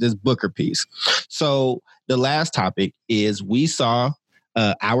this Booker piece. So the last topic is we saw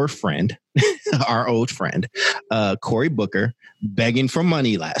our friend, our old friend, Cory Booker, begging for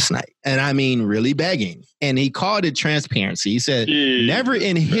money last night. And I mean, really begging. And he called it transparency. He said, never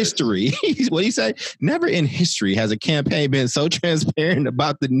in history, what he said, never in history has a campaign been so transparent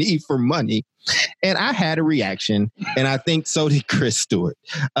about the need for money. And I had a reaction, and I think so did Chris Stewart.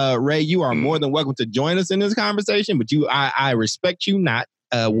 Ray, you are more than welcome to join us in this conversation, but I respect you not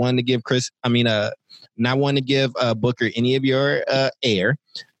wanting to give not wanting to give Booker any of your air.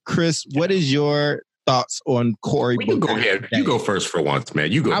 Chris, what is your thoughts on Cory Booker? Go ahead. You go first for once,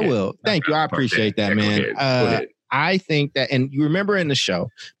 man. You go ahead. I will. Thank you. I appreciate that, man. Go ahead. I think that, and you remember in the show,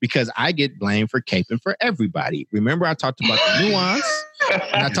 because I get blamed for caping for everybody. Remember I talked about the nuance,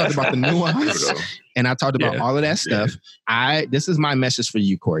 and I talked about all of that stuff. This is my message for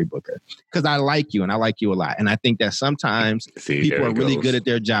you, Cory Booker, because I like you and I like you a lot. And I think that sometimes people are really good at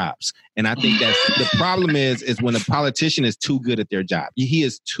their jobs. And I think that the problem is when a politician is too good at their job. He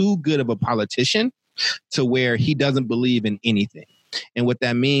is too good of a politician to where he doesn't believe in anything. And what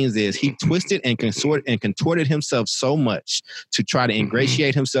that means is he twisted and contorted himself so much to try to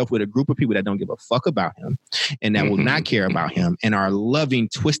ingratiate himself with a group of people that don't give a fuck about him and that will not care about him and are loving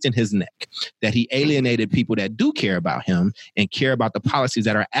twisting his neck, that he alienated people that do care about him and care about the policies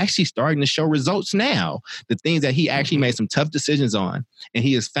that are actually starting to show results now, the things that he actually made some tough decisions on. And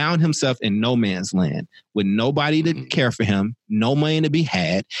he has found himself in no man's land with nobody to care for him, no money to be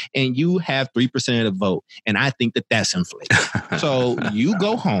had, and you have 3% of the vote. And I think that that's inflated. So you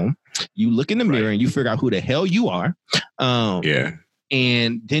go home, you look in the mirror, and you figure out who the hell you are.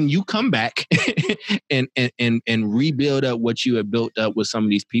 And then you come back and rebuild up what you had built up with some of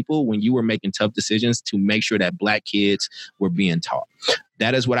these people when you were making tough decisions to make sure that Black kids were being taught.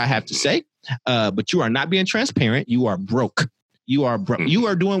 That is what I have to say. But you are not being transparent. You are broke. You are broke. You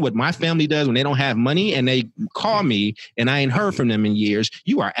are doing what my family does when they don't have money and they call me and I ain't heard from them in years.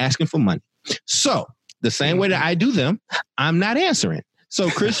 You are asking for money. So the same way that I do them, I'm not answering. So,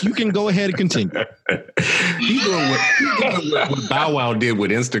 Chris, you can go ahead and continue. He's doing what Bow Wow did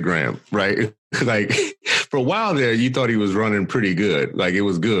with Instagram, right? Like, for a while there, you thought he was running pretty good. Like, it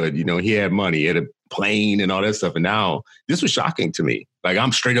was good. You know, he had money, he had a plane and all that stuff. And now, this was shocking to me. Like,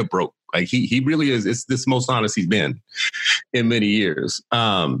 I'm straight up broke. Like, he really is. It's the most honest he's been in many years.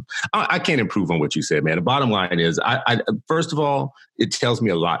 I can't improve on what you said, man. The bottom line is, I first of all, it tells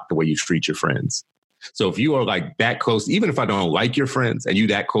me a lot the way you treat your friends. So if you are like that close, even if I don't like your friends and you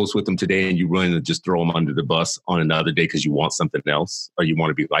that close with them today and you run and just throw them under the bus on another day because you want something else or you want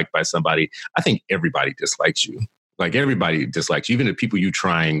to be liked by somebody, I think everybody dislikes you. Like everybody dislikes you. Even the people you're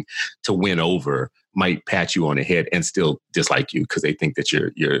trying to win over might pat you on the head and still dislike you because they think that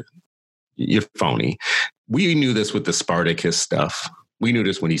you're phony. We knew this with the Spartacus stuff. We knew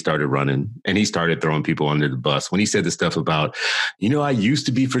this when he started running and he started throwing people under the bus. When he said the stuff about, I used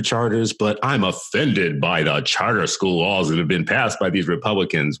to be for charters, but I'm offended by the charter school laws that have been passed by these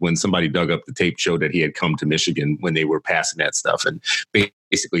Republicans. When somebody dug up the tape showed that he had come to Michigan when they were passing that stuff and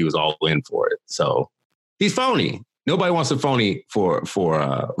basically he was all in for it. So he's phony. Nobody wants a phony for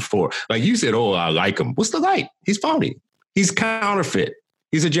like you said, oh, I like him. What's the like? He's phony. He's counterfeit.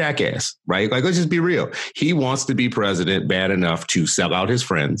 He's a jackass, right? Like, let's just be real. He wants to be president bad enough to sell out his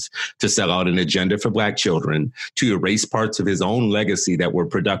friends, to sell out an agenda for Black children, to erase parts of his own legacy that were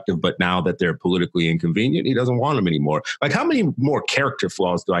productive, but now that they're politically inconvenient, he doesn't want them anymore. Like, how many more character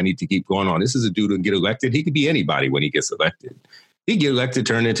flaws do I need to keep going on? This is a dude who can get elected. He could be anybody when he gets elected. He get elected,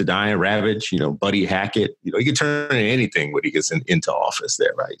 turn into Diane Ravage, Buddy Hackett. He can turn into anything when he gets into office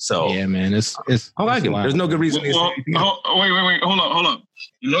there, right? So yeah, man, it's I like him. There's no good reason. Wait, hold up.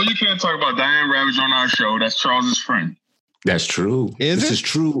 You can't talk about Diane Ravage on our show. That's Charles's friend. That's true. This is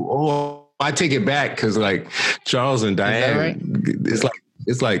true. Oh, I take it back because like Charles and Diane, right?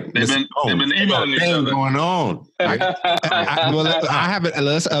 It's like they've been emailing each other. Going on. I have it.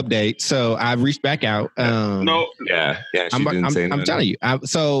 Let's update. So I've reached back out. I'm telling you.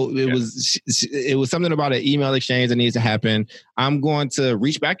 It was something about an email exchange that needs to happen. I'm going to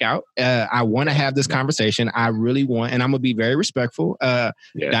reach back out. I want to have this conversation. I really want, and I'm gonna be very respectful.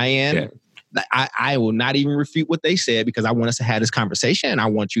 Diane, I will not even refute what they said because I want us to have this conversation, and I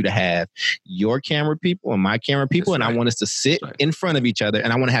want you to have your camera people and my camera people, and I want us to sit in front of each other,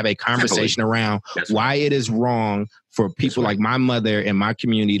 and I want to have a conversation around why it is wrong for people like my mother and my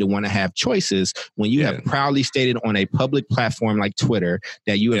community to want to have choices when you have proudly stated on a public platform like Twitter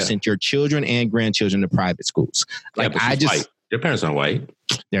that you have sent your children and grandchildren to private schools. Like white. Your parents aren't white.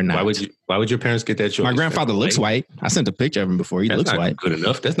 They're not. Why would your parents get that choice? My grandfather looks white. I sent a picture of him before. That's looks white. Good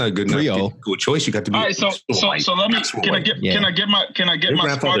enough. That's not good enough. Good choice. You got to be. All right. So let me. Can I get my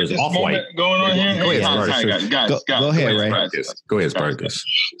Spartacus moment going on here? Go ahead, guys. Go ahead, Ray. Go ahead, Spartacus.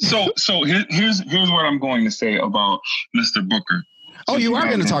 So here's what I'm going to say about Mr. Booker. Oh, you are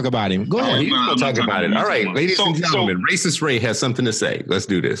going to talk about him. Go ahead. He's going to talk about it. All right, ladies and gentlemen, Racist Ray has something to say. Let's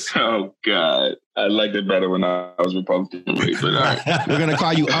do this. Oh, God. I liked it better when I was Republican. But all right. We're going to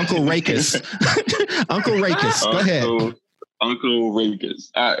call you Uncle Rakus. Uncle Rakus. Go ahead. Uncle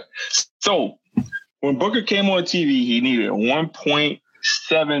Rakus. All right. So when Booker came on TV, he needed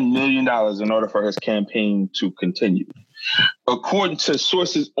 $1.7 million in order for his campaign to continue. According to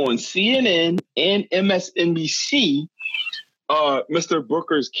sources on CNN and MSNBC, Mr.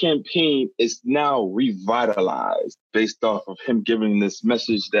 Booker's campaign is now revitalized based off of him giving this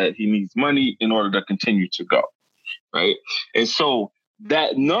message that he needs money in order to continue to go, right? And so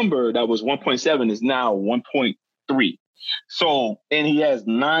that number that was 1.7 is now 1.3. So, and he has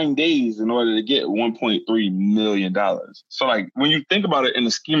 9 days in order to get $1.3 million. So like when you think about it in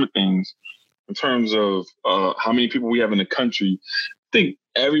the scheme of things, in terms of how many people we have in the country, I think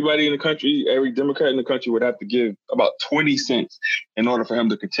everybody in the country, every Democrat in the country would have to give about 20 cents in order for him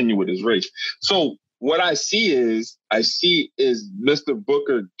to continue with his race. So what I see is Mr.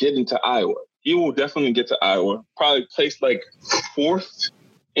 Booker getting to Iowa. He will definitely get to Iowa, probably placed like 4th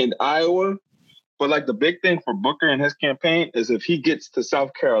in Iowa. But like the big thing for Booker and his campaign is if he gets to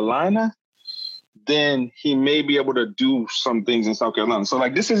South Carolina, then he may be able to do some things in South Carolina. So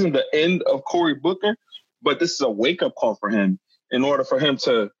like this isn't the end of Cory Booker, but this is a wake-up call for him in order for him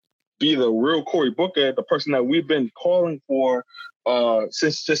to be the real Cory Booker, the person that we've been calling for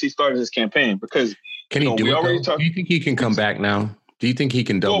since he started his campaign. Because can he do it? Do you think he can come back now? Do you think he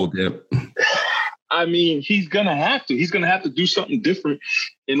can double dip? I mean, he's gonna have to. He's gonna have to do something different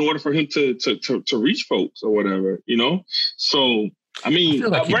in order for him to reach folks or whatever, you know. So I mean,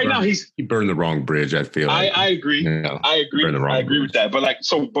 right now he burned the wrong bridge. I feel. I agree. I agree with that. But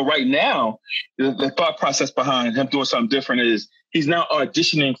but right now, the thought process behind him doing something different is he's now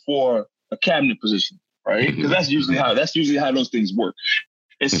auditioning for a cabinet position, right? Because that's usually how those things work.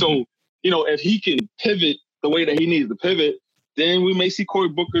 And so, if he can pivot the way that he needs to pivot, then we may see Cory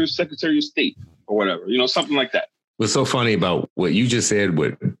Booker as Secretary of State or whatever, something like that. What's so funny about what you just said,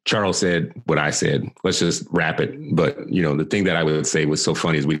 what Charles said, what I said, let's just wrap it. But, the thing that I would say was so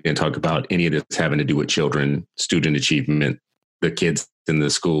funny is we didn't talk about any of this having to do with children, student achievement, the kids in the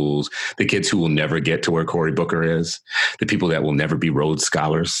schools, the kids who will never get to where Cory Booker is, the people that will never be Rhodes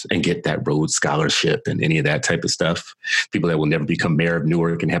Scholars and get that Rhodes Scholarship and any of that type of stuff, people that will never become mayor of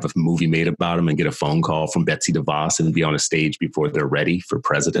Newark and have a movie made about them and get a phone call from Betsy DeVos and be on a stage before they're ready for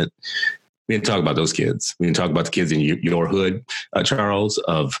president. We didn't talk about those kids. We didn't talk about the kids in your hood, Charles,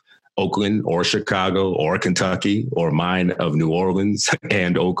 of Oakland or Chicago or Kentucky, or mine of New Orleans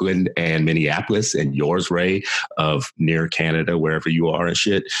and Oakland and Minneapolis, and yours, Ray, of near Canada, wherever you are and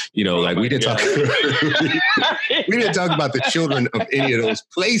shit. We didn't talk. We didn't talk about the children of any of those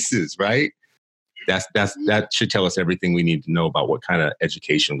places, right? That should tell us everything we need to know about what kind of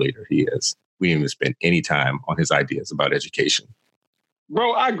education leader he is. We didn't even spend any time on his ideas about education.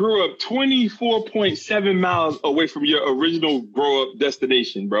 Bro, I grew up 24.7 miles away from your original grow-up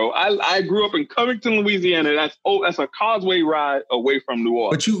destination, bro. I grew up in Covington, Louisiana. That's a causeway ride away from New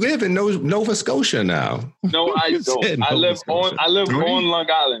Orleans. But you live in Nova Scotia now. No, I don't. I live on Long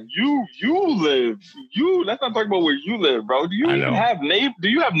Island. Let's not talk about where you live, bro. Do you have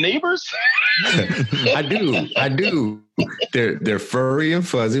neighbors? I do. They're furry and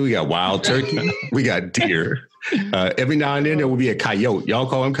fuzzy. We got wild turkey. We got deer. Every now and then there will be a coyote. Y'all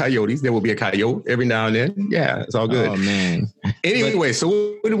call them coyotes. There will be a coyote every now and then. Yeah, it's all good. Oh man. Anyway, so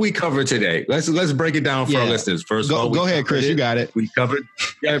what did we cover today? Let's break it down for our listeners. First of all, go ahead, Chris. You got it. We covered.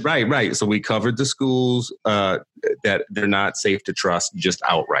 Yeah, right. So we covered the schools that they're not safe to trust just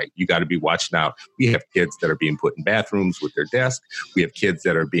outright. You got to be watching out. We have kids that are being put in bathrooms with their desk. We have kids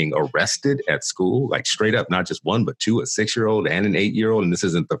that are being arrested at school, like straight up, not just one, but two, a 6-year-old and an 8-year-old. And this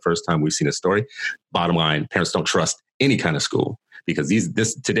isn't the first time we've seen a story. Bottom line, parents don't trust any kind of school, because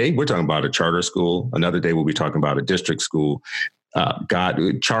today we're talking about a charter school. Another day we'll be talking about a district school.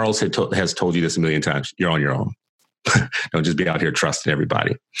 Charles has told you this a million times. You're on your own. Don't just be out here trusting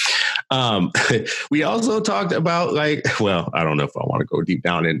everybody. We also talked about I don't know if I want to go deep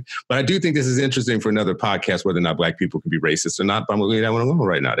down in, but I do think this is interesting for another podcast, whether or not Black people can be racist or not. But I'm going to leave that one alone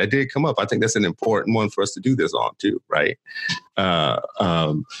right now. That did come up. I think that's an important one for us to do this on too, right?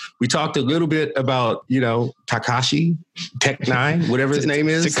 We talked a little bit about, Tekashi Tech 9, whatever his name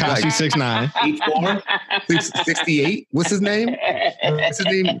is. Tekashi 6'9". 8'4", 68. What's his name? What's his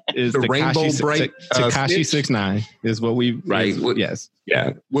name? Is the Rainbow Bright. Tekashi 6'9" is what we right. Yes.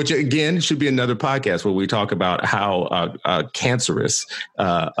 Yeah. Which again should be another podcast where we talk about how cancerous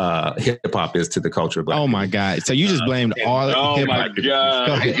hip hop is to the culture of Black people. My God! So you just blamed all hip hop. Oh my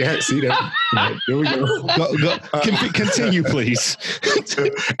God! Yeah, see that? There we go. Continue, please.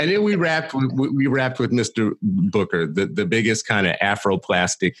 And then we wrapped with Mr. Booker, the biggest kind of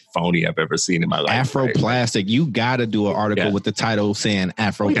Afroplastic phony I've ever seen in my life. Afroplastic. Right? You got to do an article with the title saying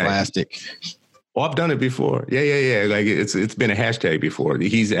Afroplastic. Oh, I've done it before. Yeah. Like it's been a hashtag before.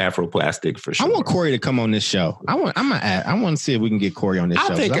 He's Afroplastic for sure. I want Corey to come on this show. I want to see if we can get Corey on this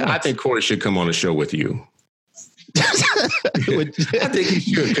show. I think Corey should come on the show with you. I think he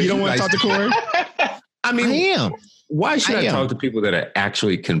should. You don't want to talk to Corey? I mean, I am. Why should I talk to people that are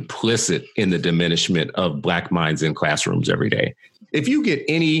actually complicit in the diminishment of Black minds in classrooms every day? If you get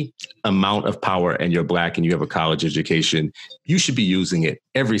any amount of power and you're Black and you have a college education, you should be using it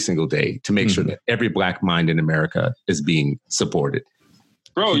every single day to make sure that every Black mind in America is being supported.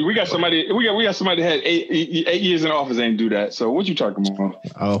 Bro, we got somebody that had eight years in office ain't do that. So what you talking about?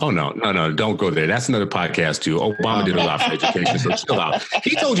 Oh no, don't go there. That's another podcast too. Obama did a lot for education, so chill out.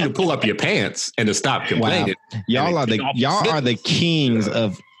 He told you to pull up your pants and to stop complaining. Wow. Y'all are the kings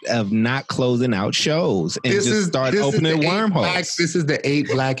of not closing out shows and start opening wormholes. This is the 8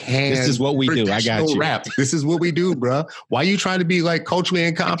 Black Hands. This is what we do. I got you. Rap. This is what we do, bro. Why are you trying to be like culturally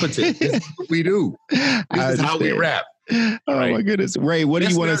incompetent? This is what we do. This is how we rap. Right. My goodness, Ray, what do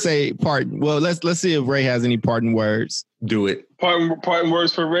you want to say? Well, let's see if Ray has any parting words. Do it. Parting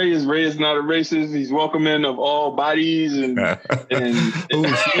words for Ray is not a racist. He's welcoming of all bodies and all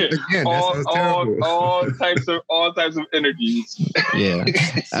types of energies.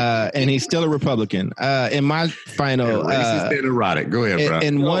 Yeah, and he's still a Republican. In my final, racist and erotic. Go ahead, bro.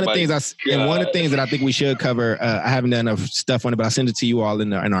 And one of the things that I think we should cover, I haven't done enough stuff on it, but I sent it to you all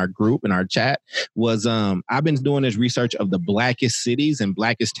in our group, in our chat. Was I've been doing this research of the blackest cities and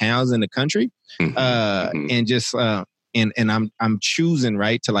blackest towns in the country, and just. And I'm choosing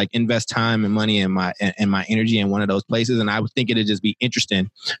to like invest time and money and my energy in one of those places. And I would think it'd just be interesting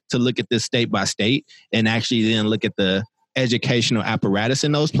to look at this state by state and actually then look at the educational apparatus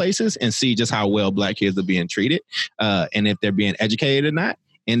in those places and see just how well Black kids are being treated and if they're being educated or not.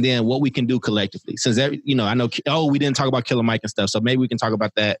 And then what we can do collectively. Since I know, we didn't talk about Killer Mike and stuff, so maybe we can talk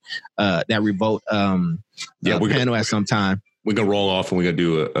about that revolt panel at some time. We're going to roll off and we're going to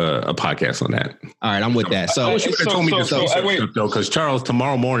do a podcast on that. All right, I'm with that. So, I wish you could have told me this stuff, though, because Charles,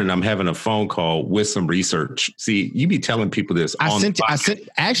 tomorrow morning, I'm having a phone call with some research. See, you be telling people this. I sent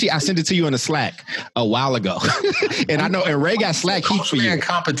it to you in a Slack a while ago. And I know, and Ray got Slack heat for you.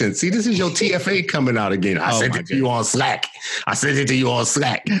 Incompetent. See, this is your TFA coming out again. I sent it to you on Slack.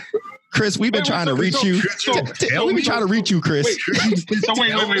 Chris, we've been trying to reach you. We've been trying to reach you, Chris.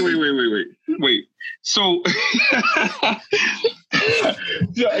 Wait. So, I'm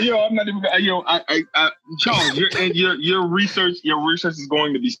not even. Charles, your research is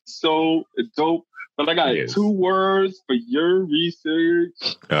going to be so dope. But I got 2 words for your research.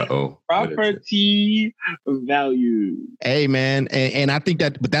 Property value. Hey, man. And I think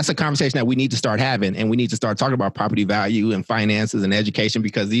but that's a conversation that we need to start having. And we need to start talking about property value and finances and education,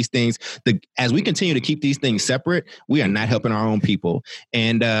 because these things, as we continue to keep these things separate, we are not helping our own people.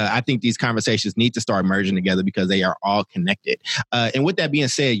 And I think these conversations need to start merging together because they are all connected. And with that being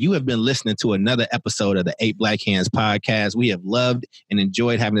said, you have been listening to another episode of the 8 Black Hands podcast. We have loved and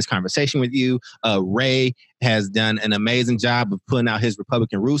enjoyed having this conversation with you. Ray has done an amazing job of putting out his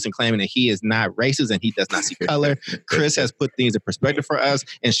Republican roots and claiming that he is not racist and he does not see color. Chris has put things in perspective for us,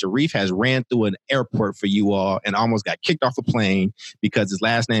 and Sharif has ran through an airport for you all and almost got kicked off a plane because his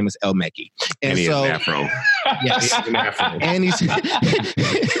last name is El Mekki. And he is an Afro. Yes. He's an Afro. And he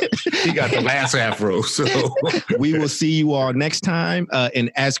got the last Afro. So we will see you all next time.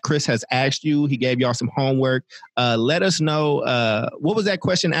 And as Chris has asked you, he gave y'all some homework. Let us know, what was that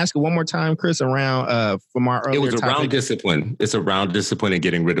question? Ask it one more time, Chris, around from our earlier topic. It was around discipline. It's around discipline and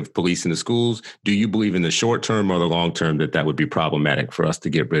getting rid of police in the schools. Do you believe in the short term or the long term that would be problematic for us to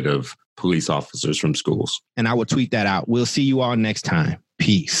get rid of police officers from schools? And I will tweet that out. We'll see you all next time.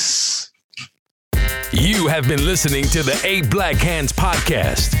 Peace. You have been listening to the 8 Black Hands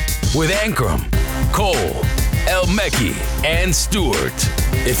podcast with Ankrum, Cole, El Mekki, and Stewart.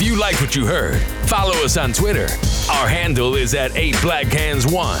 If you like what you heard, follow us on Twitter. Our handle is at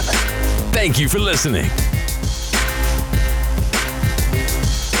 8BlackHands1. Thank you for listening.